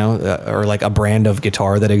 or like a brand of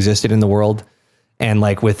guitar that existed in the world. And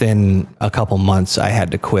like within a couple months, I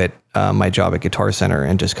had to quit my job at Guitar Center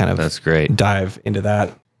and just kind of That's great. dive into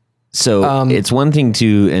that. So it's one thing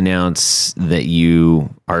to announce that you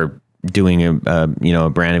are doing a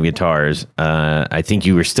brand of guitars. I think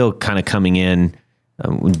you were still kind of coming in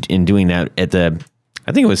doing that at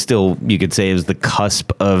I think it was still, you could say it was the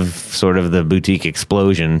cusp of sort of the boutique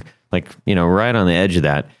explosion, like, right on the edge of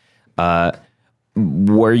that.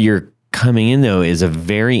 Where you're coming in though is a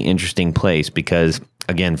very interesting place because,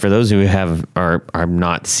 again, for those who are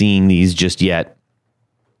not seeing these just yet,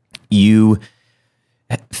 you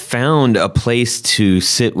found a place to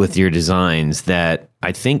sit with your designs that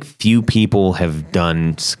I think few people have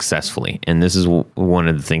done successfully. And this is one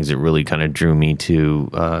of the things that really kind of drew me to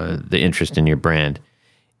the interest in your brand,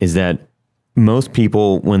 is that most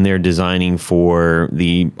people, when they're designing for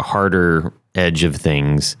the harder edge of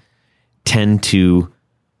things, tend to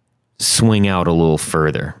swing out a little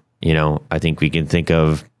further. I think we can think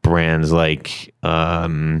of brands like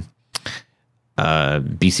BC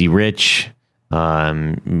Rich.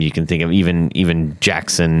 You can think of even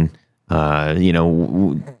Jackson.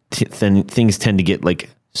 Things tend to get like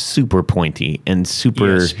super pointy and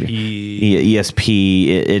super ESP.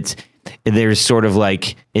 There's sort of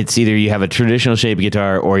like, it's either you have a traditional shape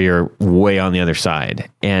guitar or you're way on the other side.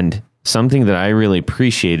 And something that I really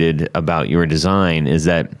appreciated about your design is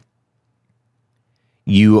that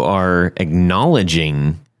you are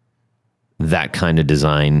acknowledging that kind of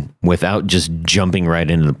design without just jumping right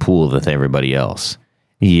into the pool with everybody else.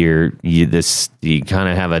 You kind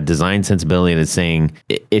of have a design sensibility that's saying,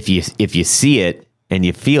 if you see it and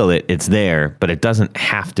you feel it, it's there, but it doesn't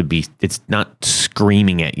have to be, it's not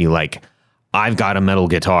screaming at you like, I've got a metal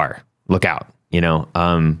guitar. Look out,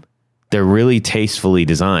 they're really tastefully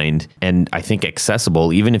designed and I think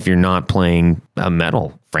accessible, even if you're not playing a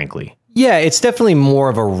metal, frankly. Yeah, it's definitely more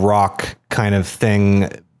of a rock kind of thing,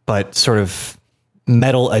 but sort of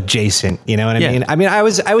metal adjacent. You know what I mean? I mean, I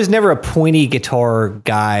was never a pointy guitar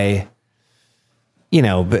guy.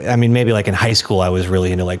 But I mean, maybe like in high school, I was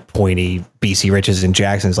really into like pointy BC Riches and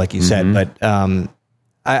Jacksons, like you said. But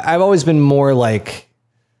I've always been more like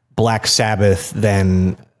Black Sabbath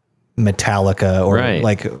than Metallica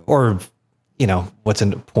or what's a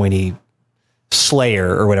pointy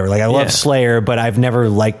Slayer or whatever. Like I love Slayer, but I've never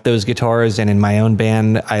liked those guitars. And in my own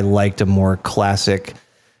band, I liked a more classic,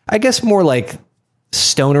 I guess more like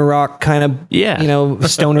stoner rock kind of,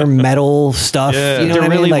 stoner metal stuff. Yeah. There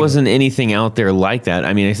really wasn't anything out there like that.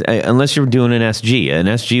 I mean, unless you're doing an SG. An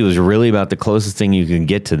SG was really about the closest thing you can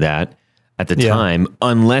get to that at the time,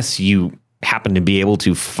 unless you happen to be able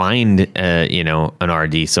to find, an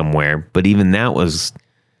RD somewhere. But even that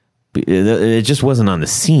it just wasn't on the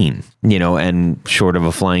scene, and short of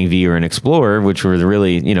a Flying V or an Explorer, which were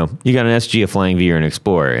really, you got an SG, a Flying V or an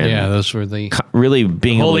Explorer. And those were the really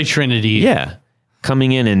being Holy Trinity. Yeah.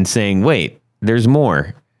 Coming in and saying, wait, there's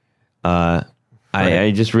more. I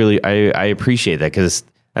just really, I appreciate that because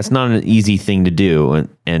that's not an easy thing to do.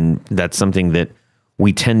 And that's something that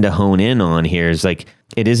we tend to hone in on here is like,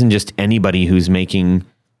 it isn't just anybody who's making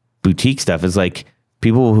boutique stuff. It's like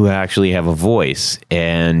people who actually have a voice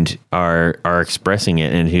and are expressing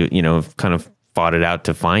it and who, have kind of fought it out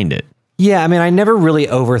to find it. Yeah. I mean, I never really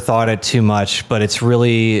overthought it too much, but it's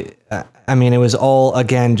really, it was all,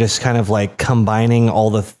 again, just kind of like combining all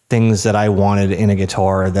the things that I wanted in a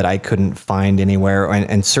guitar that I couldn't find anywhere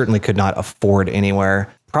and certainly could not afford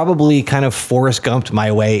anywhere. Probably kind of Forrest Gumped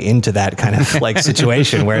my way into that kind of like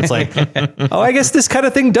situation where it's like, oh, I guess this kind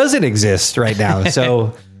of thing doesn't exist right now.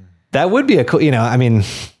 So that would be a cool,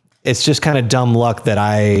 it's just kind of dumb luck that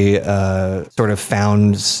I sort of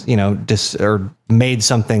found, or made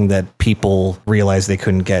something that people realized they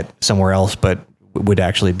couldn't get somewhere else, but would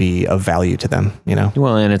actually be of value to them,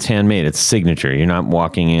 Well, and it's handmade. It's signature. You're not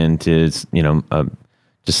walking into,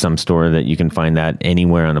 just some store that you can find that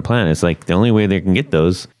anywhere on the planet. It's like the only way they can get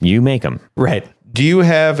those, you make them. Right. Do you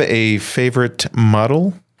have a favorite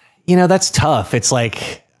model? That's tough. It's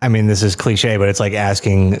like, this is cliche, but it's like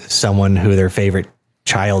asking someone who their favorite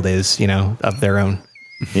child is, of their own.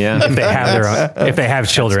 Yeah. If they have their own, if they have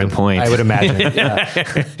children, That's the point. I would imagine.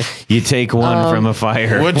 Yeah. You take one from a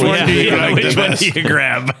fire. Which one do you like the best? You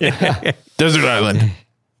grab? Desert Island.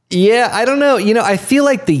 Yeah, I don't know. I feel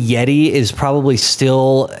like the Yeti is probably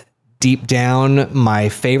still deep down my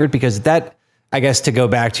favorite because that, I guess to go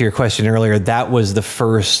back to your question earlier, that was the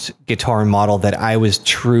first guitar model that I was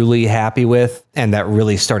truly happy with and that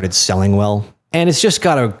really started selling well. And it's just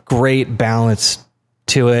got a great balance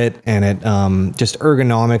to it. And it just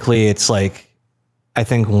ergonomically, it's like, I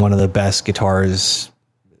think one of the best guitars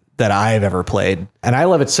that I've ever played. And I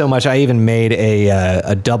love it so much. I even made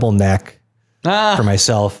a double neck for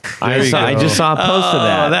myself. I just saw a post of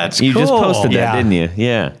that. That's you cool. just posted that, didn't you?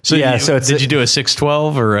 Yeah. So did you do a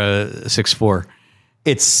 612 or a 6.4?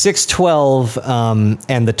 It's 612,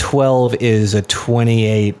 and the 12 is a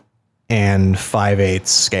 28 and 5/8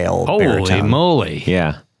 scale. Holy baritone. moly!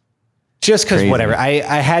 Yeah. Just because whatever. I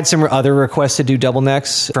had some other requests to do double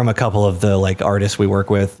necks from a couple of the like artists we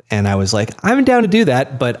work with, and I was like, I'm down to do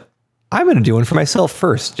that, but I'm going to do one for myself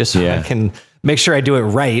first, just so I can make sure I do it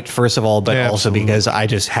right, first of all, but also because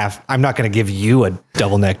I'm not going to give you a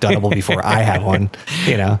double neck Dunable before I have one,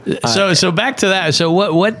 So back to that. So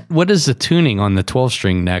what is the tuning on the 12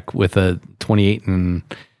 string neck with a 28 and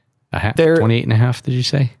a half? 28 and a half, did you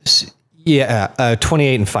say? Yeah,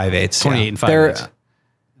 28 and 5/8. 28 and 5/8.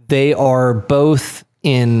 They are both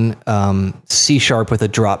in C sharp with a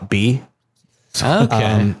drop B.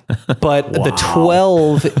 Okay. But the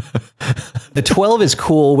 12 is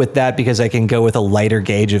cool with that because I can go with a lighter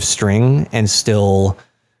gauge of string and still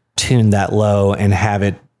tune that low and have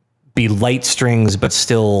it be light strings, but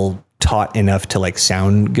still taut enough to like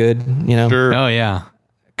sound good, Sure. Oh yeah.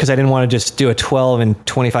 Cause I didn't want to just do a 12 and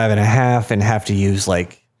 25 and a half and have to use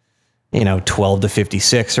like, 12 to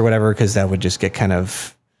 56 or whatever. Cause that would just get kind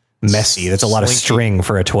of messy. That's a lot of string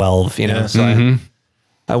for a 12, so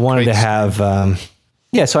I wanted to have,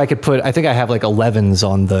 so I could I think I have like 11s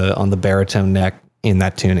on the baritone neck in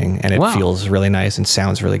that tuning, and it feels really nice and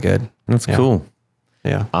sounds really good. That's cool.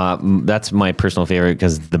 Yeah. That's my personal favorite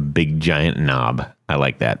because the big giant knob. I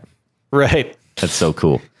like that. Right. That's so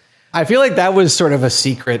cool. I feel like that was sort of a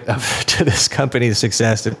secret to this company's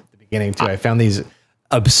success at the beginning too. I found these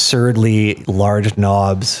absurdly large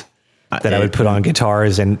knobs that I would put on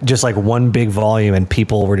guitars, and just like one big volume, and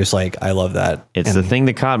people were just like, I love that. It's the thing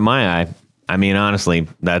that caught my eye. I mean, honestly,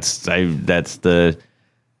 that's what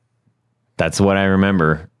I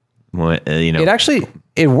remember.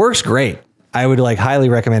 It works great. I would like highly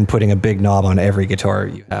recommend putting a big knob on every guitar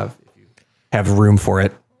you have, if you have room for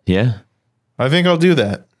it. Yeah. I think I'll do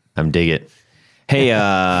that. I'm dig it. Hey,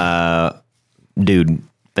 dude,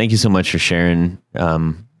 thank you so much for sharing,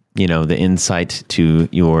 the insight to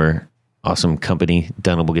your awesome company,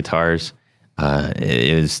 Dunable Guitars.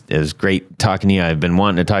 It was great talking to you. I've been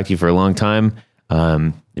wanting to talk to you for a long time.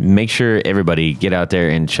 Make sure everybody get out there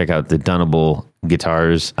and check out the Dunable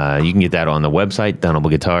Guitars. You can get that on the website, Dunable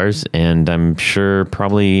Guitars, and I'm sure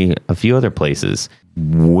probably a few other places.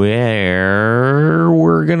 Where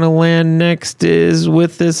we're going to land next is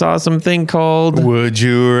with this awesome thing called Would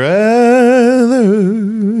You Rather.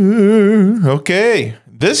 Okay.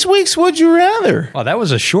 This week's Would You Rather. Oh, that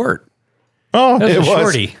was a short. Oh, That was it a was.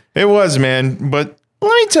 shorty. It was, man. But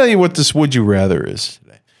let me tell you what this Would You Rather is today.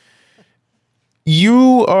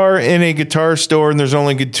 You are in a guitar store and there's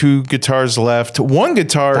only 2 guitars left. One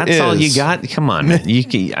guitar That's is... all you got? Come on, man.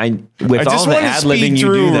 With I all just the wanted to ad-libbing speed you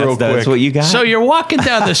through do, real that's quick. what you got? So you're walking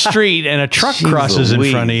down the street and a truck crosses in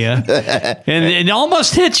front of you and it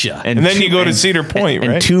almost hits you. And then you go to Cedar Point,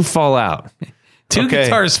 and right? 2 fall out. Two Okay.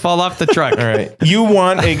 guitars fall off the truck. All right. You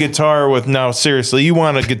want a guitar with... Now, seriously, you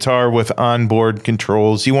want a guitar with onboard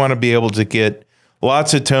controls. You want to be able to get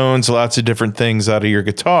lots of tones, lots of different things out of your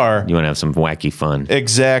guitar. You want to have some wacky fun.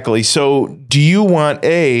 Exactly. So do you want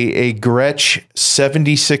a Gretsch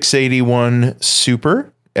 7681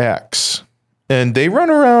 Super X? And they run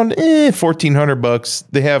around $1,400.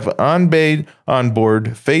 They have onboard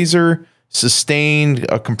phaser, sustained,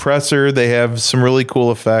 a compressor. They have some really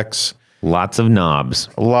cool effects. Lots of knobs.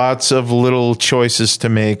 Lots of little choices to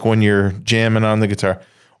make when you're jamming on the guitar.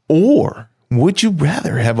 Or would you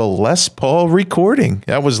rather have a Les Paul recording?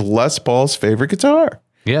 That was Les Paul's favorite guitar.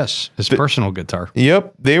 Yes, his personal guitar.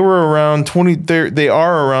 Yep, they were around 20. They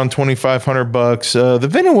are around $2,500.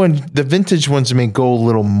 The vintage ones may go a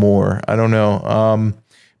little more. I don't know.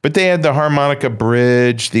 But they had the harmonica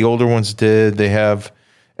bridge. The older ones did. They have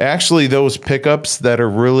actually those pickups that are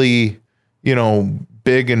really,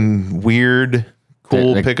 big and weird,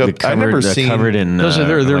 cool pickup. I've never seen. Covered in Those are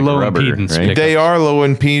they're like low rubber, impedance right? pickups. They are low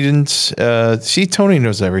impedance. See, Tony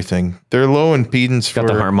knows everything. They're low impedance Got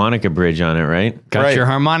for the harmonica bridge on it, right? Got right. your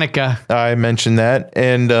harmonica. I mentioned that.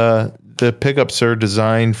 And the pickups are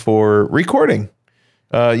designed for recording.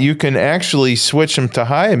 You can actually switch them to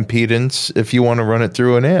high impedance if you want to run it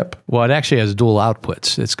through an amp. Well, it actually has dual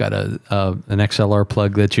outputs. It's got an XLR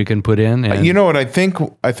plug that you can put in. And You know what? I think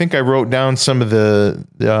I wrote down some of the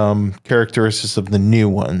characteristics of the new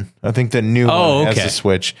one. I think the new one has okay. a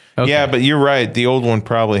switch. Okay. Yeah, but you're right. The old one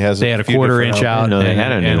probably has they had a few quarter different inch out. No, they and-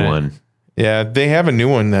 had a and new one. Yeah, they have a new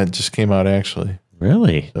one that just came out actually.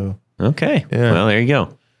 Really? So, Okay. Yeah. Well, there you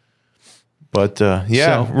go. but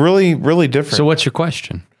So- really, really different. So what's your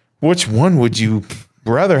question? Which one would you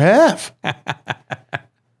rather have?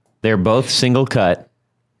 They're both single cut.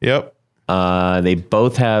 Yep. They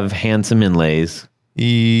both have handsome inlays.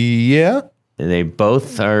 Yeah. They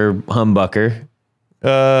both are humbucker.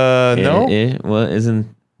 No. Well,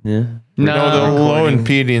 isn't... Yeah. No, the low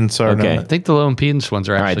impedance are Okay. I not. think the low impedance ones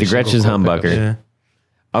are All actually right, the Gretsch is single coil humbucker. pickups. Yeah.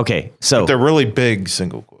 Okay, so... They're really big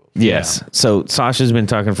single coils. Yes. So Sasha's been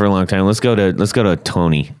talking for a long time. Let's go to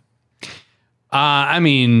Tony. I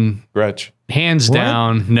mean, Gretsch. hands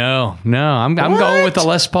down, no. I'm going with the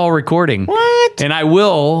Les Paul recording. What? And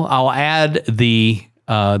I'll add the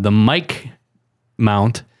mic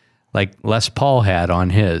mount like Les Paul had on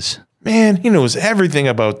his. Man, he knows everything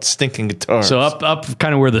stinking guitars. So up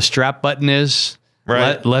kind of where the strap button is.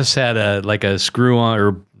 Right. Les had a screw on,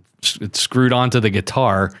 or it's screwed onto the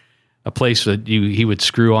guitar, a place that he would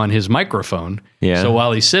screw on his microphone. Yeah. So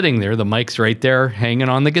while he's sitting there, the mic's right there hanging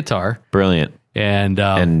on the guitar. Brilliant. And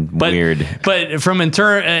weird. But from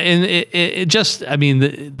it just, I mean,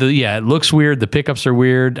 it looks weird. The pickups are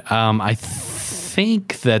weird. I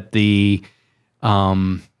think that the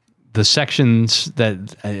sections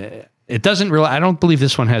that it doesn't really. I don't believe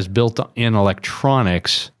this one has built-in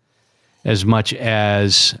electronics as much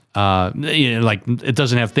as like it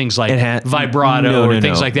doesn't have things like vibrato or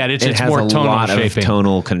things like that. It's has more a tonal lot shaping. of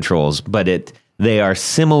tonal controls, but they are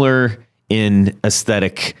similar in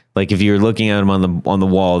aesthetic. Like if you're looking at them on the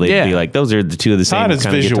wall, they'd be like, those are the two of the same Todd is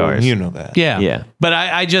kind visual. of guitars. You know that. Yeah. Yeah. But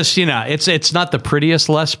I just, it's not the prettiest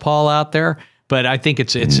Les Paul out there, but I think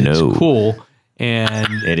it's cool.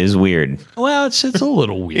 And It is weird. well, it's a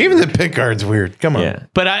little weird. Even the pickguard's weird. Come on. Yeah.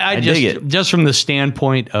 But I dig it. just from the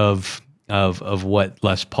standpoint of of what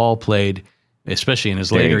Les Paul played, especially in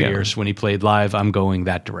his later years when he played live. I'm going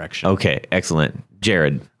that direction. Okay, excellent.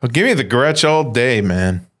 Jared. Well, give me the Gretsch all day,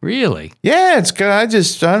 man. Really? Yeah, it's good. I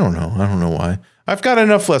don't know. I don't know why. I've got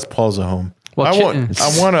enough Les Pauls at home. Well, I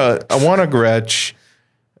want a Gretsch.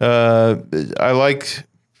 I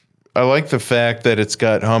like the fact that it's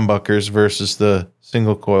got humbuckers versus the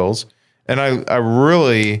single coils, and I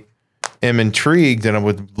really am intrigued, and I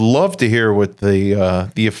would love to hear what the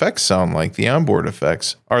effects sound like. The onboard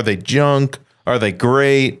effects, are they junk? Are they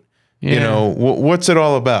great? Yeah. You know, what's it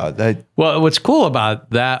all about? Well, what's cool about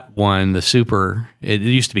that one, the Super, it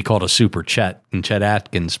used to be called a Super Chet, and Chet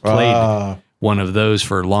Atkins played one of those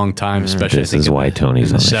for a long time, especially This is why Tony's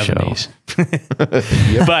in on the the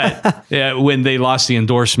 70s. But when they lost the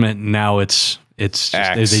endorsement, now it's just,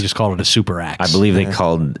 they just called it a Super Axe. I believe they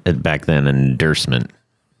called it back then an endorsement.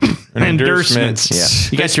 Endorsements.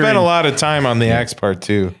 Yeah. You spent a lot of time on the axe part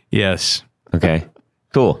too. Yes. Okay,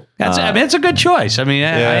 cool. I mean, it's a good choice. I mean,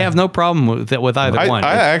 I have no problem with either one.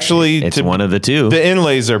 I actually, It's one of the two. the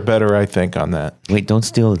inlays are better, I think, on that. Wait, don't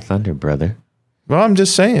steal the thunder, brother. Well, I'm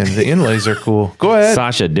just saying the inlays are cool. Go ahead.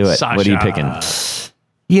 Sasha, do it. What are you picking?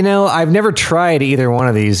 You know, I've never tried either one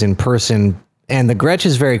of these in person, and the Gretsch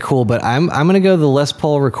is very cool, but I'm going to go the Les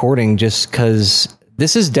Paul recording just because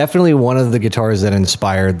this is definitely one of the guitars that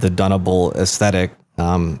inspired the Dunable aesthetic.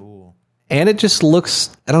 And it just looks,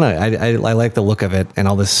 I don't know, I like the look of it and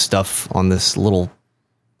all this stuff on this little,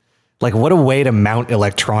 like, what a way to mount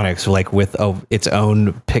electronics, like with its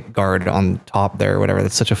own pick guard on top there or whatever.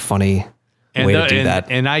 That's such a funny way to do that.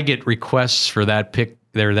 And I get requests for that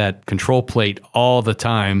that control plate all the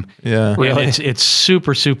time. Yeah. Really? It's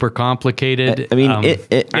super, super complicated. I mean,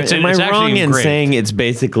 am I wrong in saying it's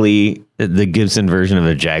basically the Gibson version of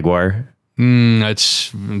a Jaguar?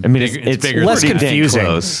 It's bigger. less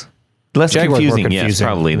confusing. Less Jaguar's more confusing, yes, confusing.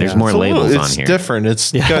 probably. There's Yeah. more labels on It's here. different.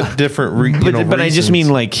 It's got different But I just reasons. mean,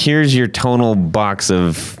 like, here's your tonal box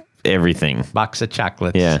of everything. Box of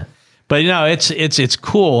chocolates. Yeah. But it's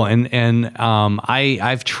cool, and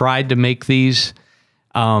I've tried to make these.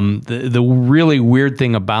 The really weird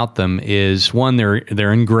thing about them is, one,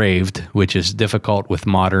 they're engraved, which is difficult with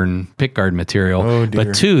modern pickguard material. Oh, dear.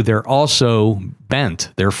 But two, they're also bent.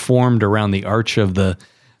 They're formed around the arch of the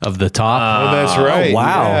top. Oh, that's right.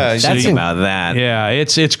 wow. Yeah, That's Think about that. Yeah,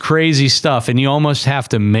 it's crazy stuff, and you almost have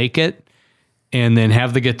to make it, and then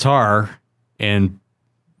have the guitar and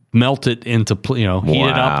melt it into heat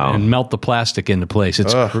it up and melt the plastic into place.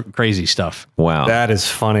 It's crazy stuff. Wow. That is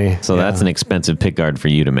funny. So that's an expensive pickguard for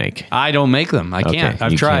you to make. I don't make them. I can't.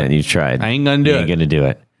 I've tried. You've tried. I ain't gonna do You it. ain't gonna do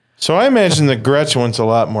it. So I imagine the Gretsch one's a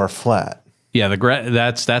lot more flat. Yeah,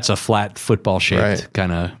 that's a flat football shaped Right.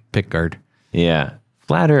 kind of pickguard. Yeah.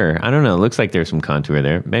 Flatter. I don't know. It looks like there's some contour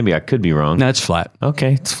there. Maybe I could be wrong. No, it's flat.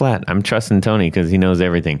 Okay, it's flat. I'm trusting Tony because he knows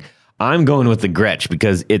everything. I'm going with the Gretsch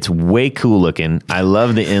because it's way cool looking. I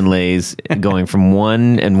love the inlays going from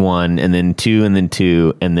 1 and 1 and then 2 and then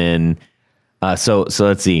 2 and then so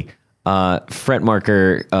let's see. Fret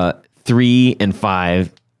marker 3 and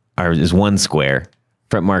 5 is 1 square.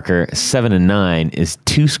 Fret marker 7 and 9 is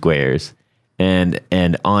 2 squares, and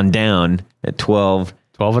on down at 12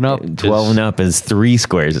 and up. 12 and up is 3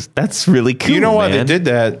 squares. That's really cool. You know why they man. did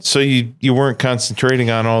that? So you weren't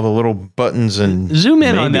concentrating on all the little buttons and Zoom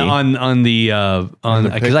in Maybe. on the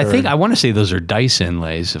because I think pickguard. I want to say those are dice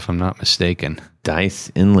inlays, if I'm not mistaken.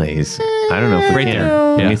 Dice inlays. I don't know if we Right can.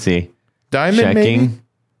 there. Let Yeah. me see. diamond. Checking. Maybe?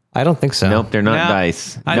 I don't think so. Nope, they're not Yeah.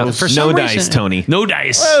 dice. For No some dice, reason- Tony. No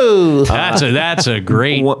dice. That's a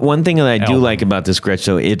great. One thing that I do album. like about this Gretsch,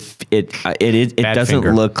 though, it Bad doesn't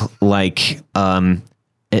finger. look like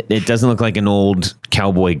it doesn't look like an old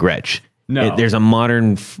cowboy Gretsch. No. There's a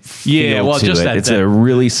modern feel well, to just it. that- It's that- a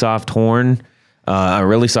really soft horn, a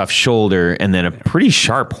really soft shoulder, and then a pretty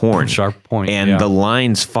sharp horn. Sharp point, and yeah. the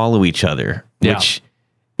lines follow each other, Yeah. which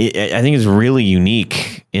I think is really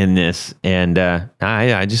unique in this. And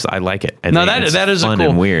I like it. I No, think it's that is fun a cool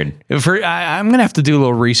and weird. I'm gonna have to do a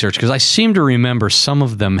little research because I seem to remember some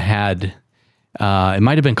of them had. It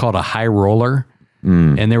might have been called a high roller,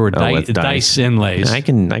 and there were with dice inlays. I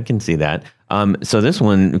can see that. So this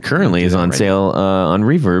one currently is on sale on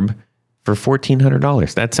Reverb for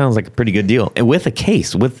 $1,400. That sounds like a pretty good deal, and with a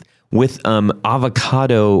case with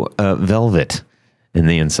avocado velvet in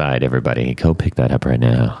the inside. Everybody, go pick that up right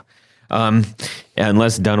now.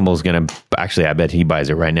 Unless Dunable's gonna actually, I bet he buys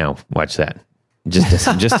it right now. Watch that. Just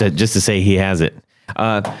to say he has it.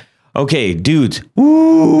 Okay, dudes.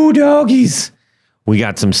 Ooh, doggies. We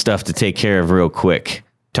got some stuff to take care of real quick.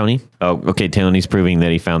 Tony? Oh, okay. Tony's proving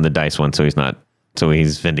that he found the dice one, so he's not So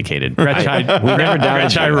he's vindicated. Gretsch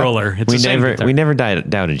High Roller. It's We never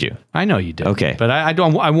doubted you. I know you did. Okay. But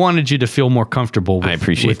I wanted you to feel more comfortable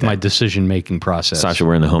with my decision-making process. Sasha,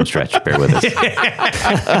 we're in the home stretch. Bear with us.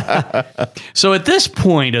 So at this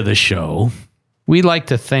point of the show, we like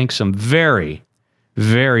to thank some very,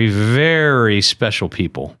 very, very special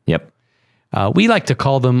people. Yep. We like to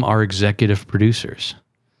call them our executive producers.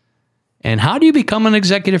 And how do you become an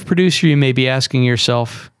executive producer, you may be asking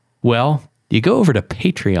yourself? Well, you go over to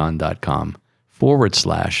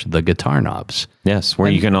patreon.com/the Guitar Knobs. Yes,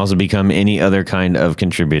 where you can also become any other kind of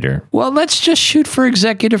contributor. Well, let's just shoot for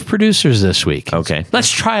executive producers this week. Okay.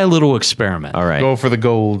 Let's try a little experiment. All right. Go for the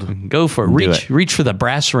gold. Go for it. Reach for the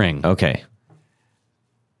brass ring. Okay.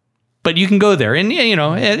 But you can go there. And,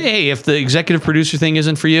 hey, if the executive producer thing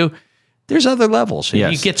isn't for you, there's other levels.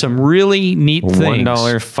 Yes. You get some really neat things. $1,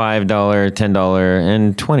 $5, $10,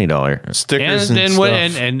 and $20 Stickers and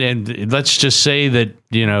stuff. And let's just say that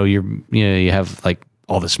you have like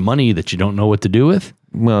all this money that you don't know what to do with.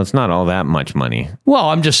 Well, it's not all that much money. Well,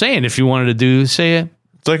 I'm just saying, if you wanted to do, say,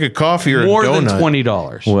 It's like a coffee or more a donut. than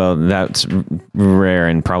 $20. Well, that's rare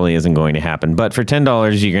and probably isn't going to happen. But for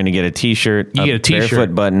 $10, you're going to get a T-shirt, You get a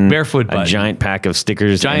T-shirt, barefoot button, a giant pack of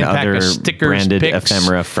stickers, and other branded picks.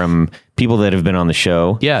 ephemera from people that have been on the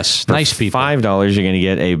show. Yes, For nice people. $5, you're going to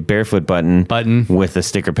get a barefoot button with a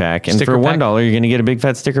sticker pack. And Sticker for pack. $1, you're going to get a big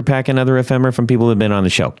fat sticker pack and other ephemera from people that have been on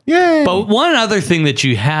the show. Yay! But one other thing that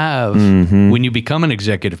you have when you become an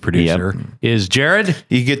executive producer is, Jared,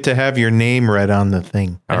 You get to have your name read on the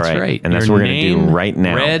thing. that's right. right. And that's Your what we're gonna do name right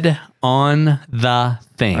now. read on the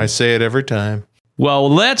thing. I say it every time.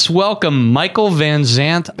 Well, let's welcome Michael Van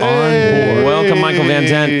Zant on board. Welcome, Michael Van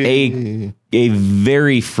Zandt, a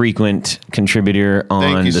very frequent contributor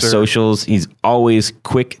on you, the sir. socials. He's always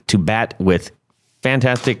quick to bat with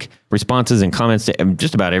fantastic responses and comments to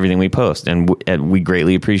just about everything we post. And we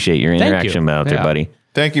greatly appreciate your interaction out there, buddy.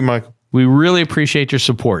 Thank you, Michael. We really appreciate your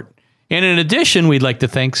support. And in addition, we'd like to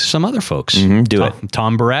thank some other folks. Do it.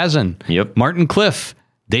 Tom Barazin, Yep. Martin Cliff,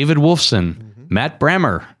 David Wolfson, Matt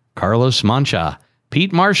Brammer, Carlos Mancha,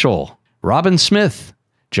 Pete Marshall, Robin Smith,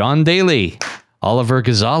 John Daly, Oliver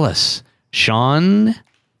Gonzalez, Sean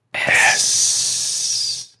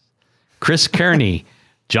S., Chris Kearney,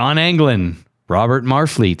 John Anglin, Robert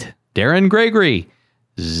Marfleet, Darren Gregory,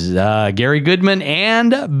 Gary Goodman,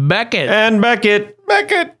 and Beckett.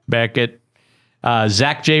 Beckett,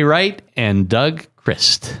 Zach J. Wright, and Doug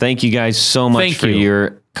Christ. Thank you guys so much for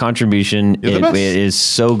your contribution. You're the best. It is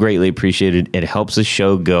so greatly appreciated. It helps the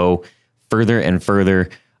show go further and further.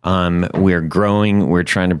 We're growing. We're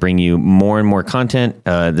trying to bring you more and more content.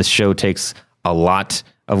 This show takes a lot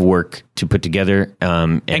of work to put together.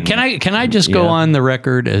 And can I just go on the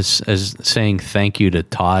record as saying thank you to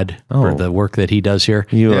Todd for the work that he does here?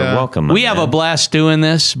 You are welcome. We have a blast doing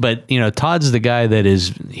this, but Todd's the guy that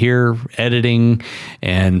is here editing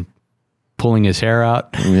and pulling his hair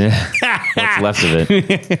out. Yeah. What's left of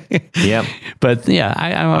it. Yep. But yeah,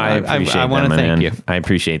 I want to thank you. I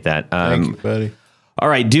appreciate that. Thank you, buddy. All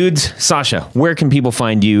right, dudes. Sasha, where can people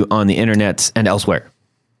find you on the internets and elsewhere?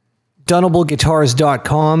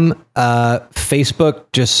 DunableGuitars.com, Facebook,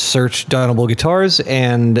 just search Dunable Guitars,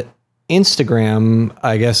 and Instagram,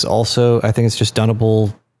 I guess also, I think it's just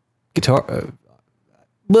Dunable Guitar.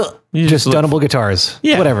 Just Dunable Guitars.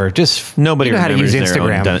 Yeah. Whatever. Just Nobody you know how to remembers use their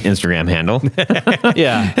Instagram. own Instagram handle.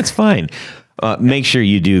 Yeah. It's fine. Make sure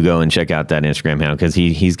you do go and check out that Instagram handle because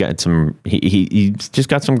he's got some he's just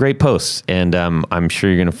got some great posts, and I'm sure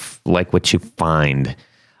you're gonna like what you find.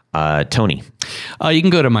 Tony, You can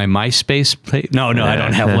go to my MySpace page. No, I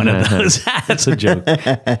don't have one of those. That's a joke.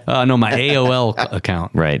 No, my AOL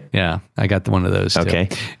account. Right. Yeah, I got one of those. Okay.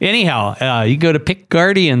 Too. Anyhow, you go to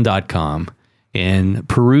pickguardian.com and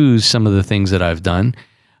peruse some of the things that I've done.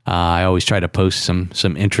 I always try to post some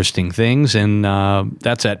interesting things, and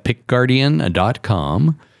that's at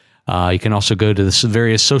pickguardian.com. You can also go to the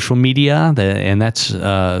various social media, and that's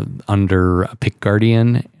under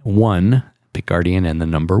Pickguardian 1, Pickguardian and the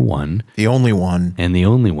number 1. The only one. And the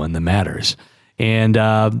only one that matters. And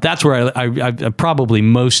that's where I'm probably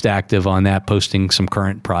most active on that, posting some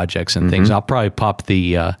current projects and things. I'll probably pop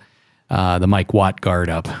the Mike Watt guard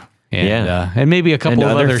up. And maybe a couple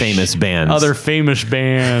of other famous bands. Other famous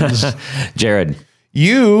bands. Jared.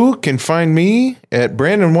 You can find me at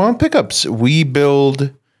Brandon Wan Pickups. We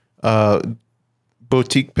build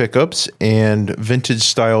boutique pickups and vintage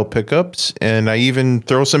style pickups, and I even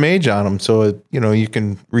throw some age on them so you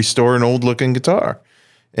can restore an old looking guitar.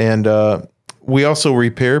 And we also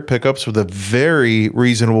repair pickups with a very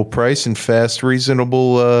reasonable price and fast,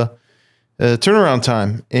 reasonable turnaround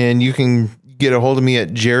time. And you can get a hold of me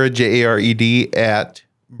at Jared, Jared, at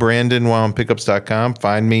BrandonWildPickups.com.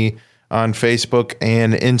 Find me on Facebook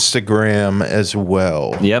and Instagram as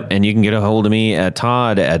well. Yep. And you can get a hold of me at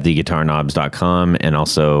Todd at theguitarknobs.com. And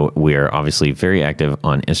also, we're obviously very active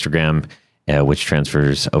on Instagram, which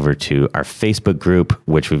transfers over to our Facebook group,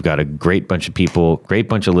 which we've got a great bunch of people, great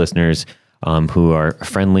bunch of listeners who are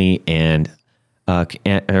friendly and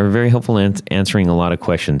are very helpful in answering a lot of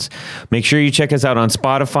questions. Make sure you check us out on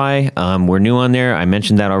Spotify. We're new on there. I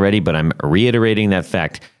mentioned that already, but I'm reiterating that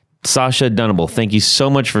fact. Sasha Dunable, thank you so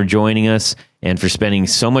much for joining us and for spending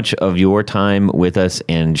so much of your time with us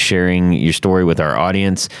and sharing your story with our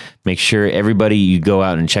audience. Make sure everybody you go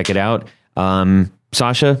out and check it out.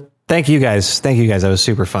 Sasha? Thank you guys. That was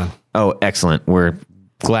super fun. Oh, excellent. We're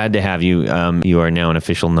glad to have you. You are now an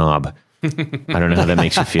official knob. I don't know how that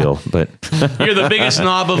makes you feel, but you're the biggest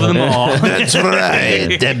knob of them all. That's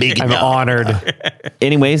right. That big I'm honored.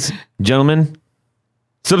 Anyways, gentlemen,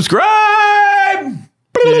 subscribe!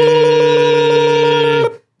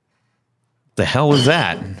 The hell was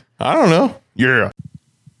that? I don't know. Yeah.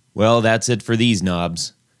 Well, that's it for these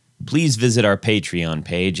knobs. Please visit our Patreon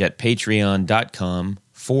page at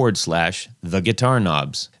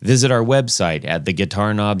patreon.com/theguitarknobs. Visit our website at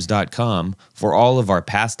theguitarknobs.com for all of our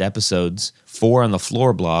past episodes, 4 on the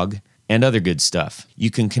Floor blog, and other good stuff.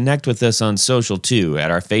 You can connect with us on social too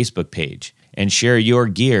at our Facebook page and share your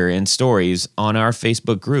gear and stories on our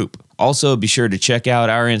Facebook group. Also, be sure to check out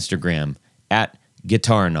our Instagram at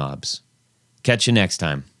Guitar Knobs. Catch you next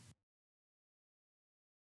time.